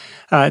 Matt.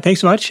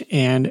 Thanks so much,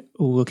 and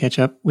we'll catch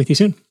up with you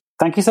soon.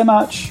 Thank you so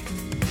much.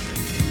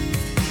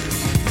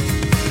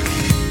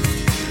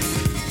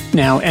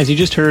 Now, as you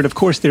just heard, of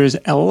course, there's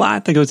a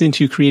lot that goes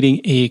into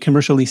creating a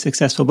commercially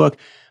successful book.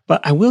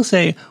 But I will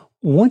say,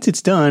 once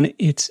it's done,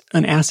 it's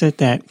an asset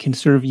that can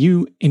serve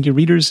you and your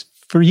readers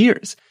for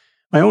years.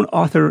 My own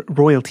author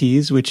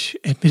royalties, which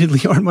admittedly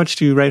aren't much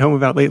to write home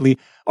about lately,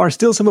 are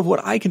still some of what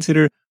I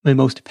consider my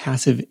most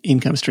passive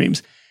income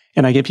streams.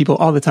 And I get people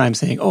all the time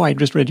saying, oh, I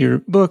just read your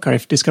book, or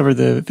I've discovered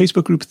the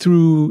Facebook group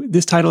through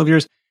this title of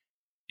yours.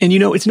 And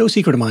it's no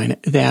secret of mine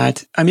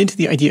that I'm into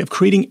the idea of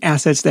creating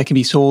assets that can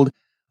be sold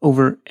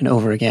over and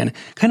over again.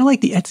 Kind of like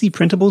the Etsy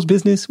printables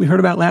business we heard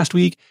about last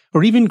week,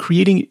 or even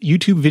creating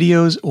YouTube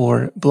videos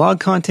or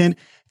blog content,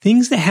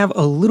 things that have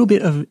a little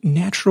bit of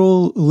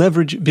natural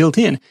leverage built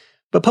in.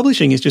 But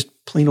publishing is just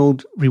plain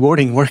old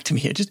rewarding work to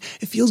me. It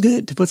feels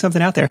good to put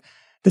something out there.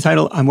 The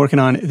title I'm working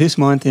on this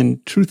month,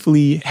 and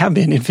truthfully have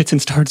been in fits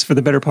and starts for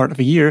the better part of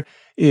a year,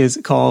 is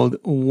called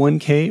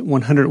 1K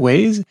 100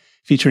 Ways,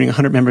 featuring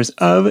 100 members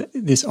of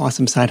this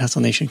awesome Side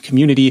Hustle Nation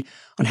community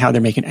on how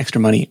they're making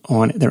extra money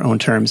on their own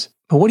terms.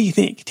 But what do you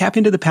think? Tap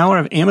into the power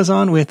of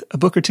Amazon with a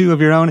book or two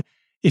of your own.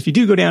 If you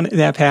do go down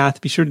that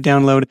path, be sure to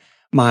download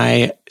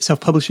my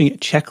self-publishing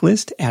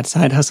checklist at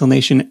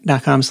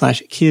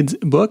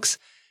sidehustlenation.com/kidsbooks.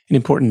 An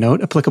important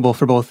note, applicable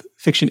for both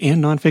fiction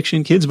and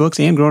nonfiction, kids books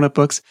and grown-up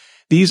books.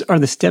 These are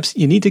the steps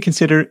you need to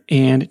consider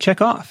and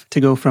check off to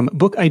go from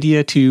book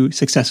idea to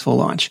successful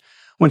launch.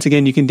 Once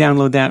again, you can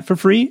download that for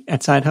free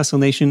at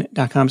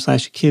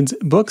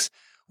sidehustlenation.com/kidsbooks,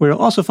 where you'll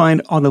also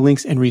find all the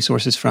links and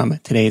resources from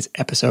today's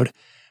episode.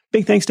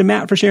 Big thanks to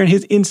Matt for sharing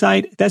his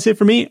insight. That's it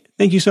for me.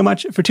 Thank you so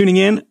much for tuning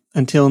in.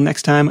 Until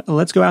next time,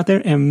 let's go out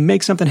there and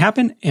make something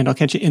happen, and I'll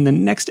catch you in the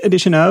next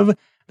edition of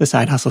The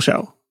Side Hustle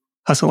Show.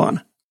 Hustle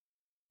on.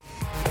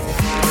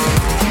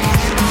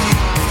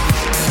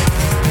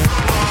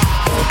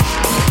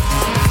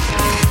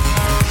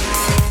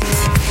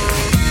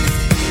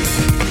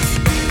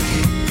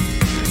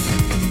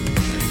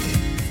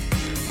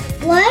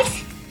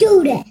 Let's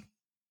do this.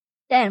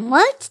 Then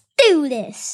let's do this.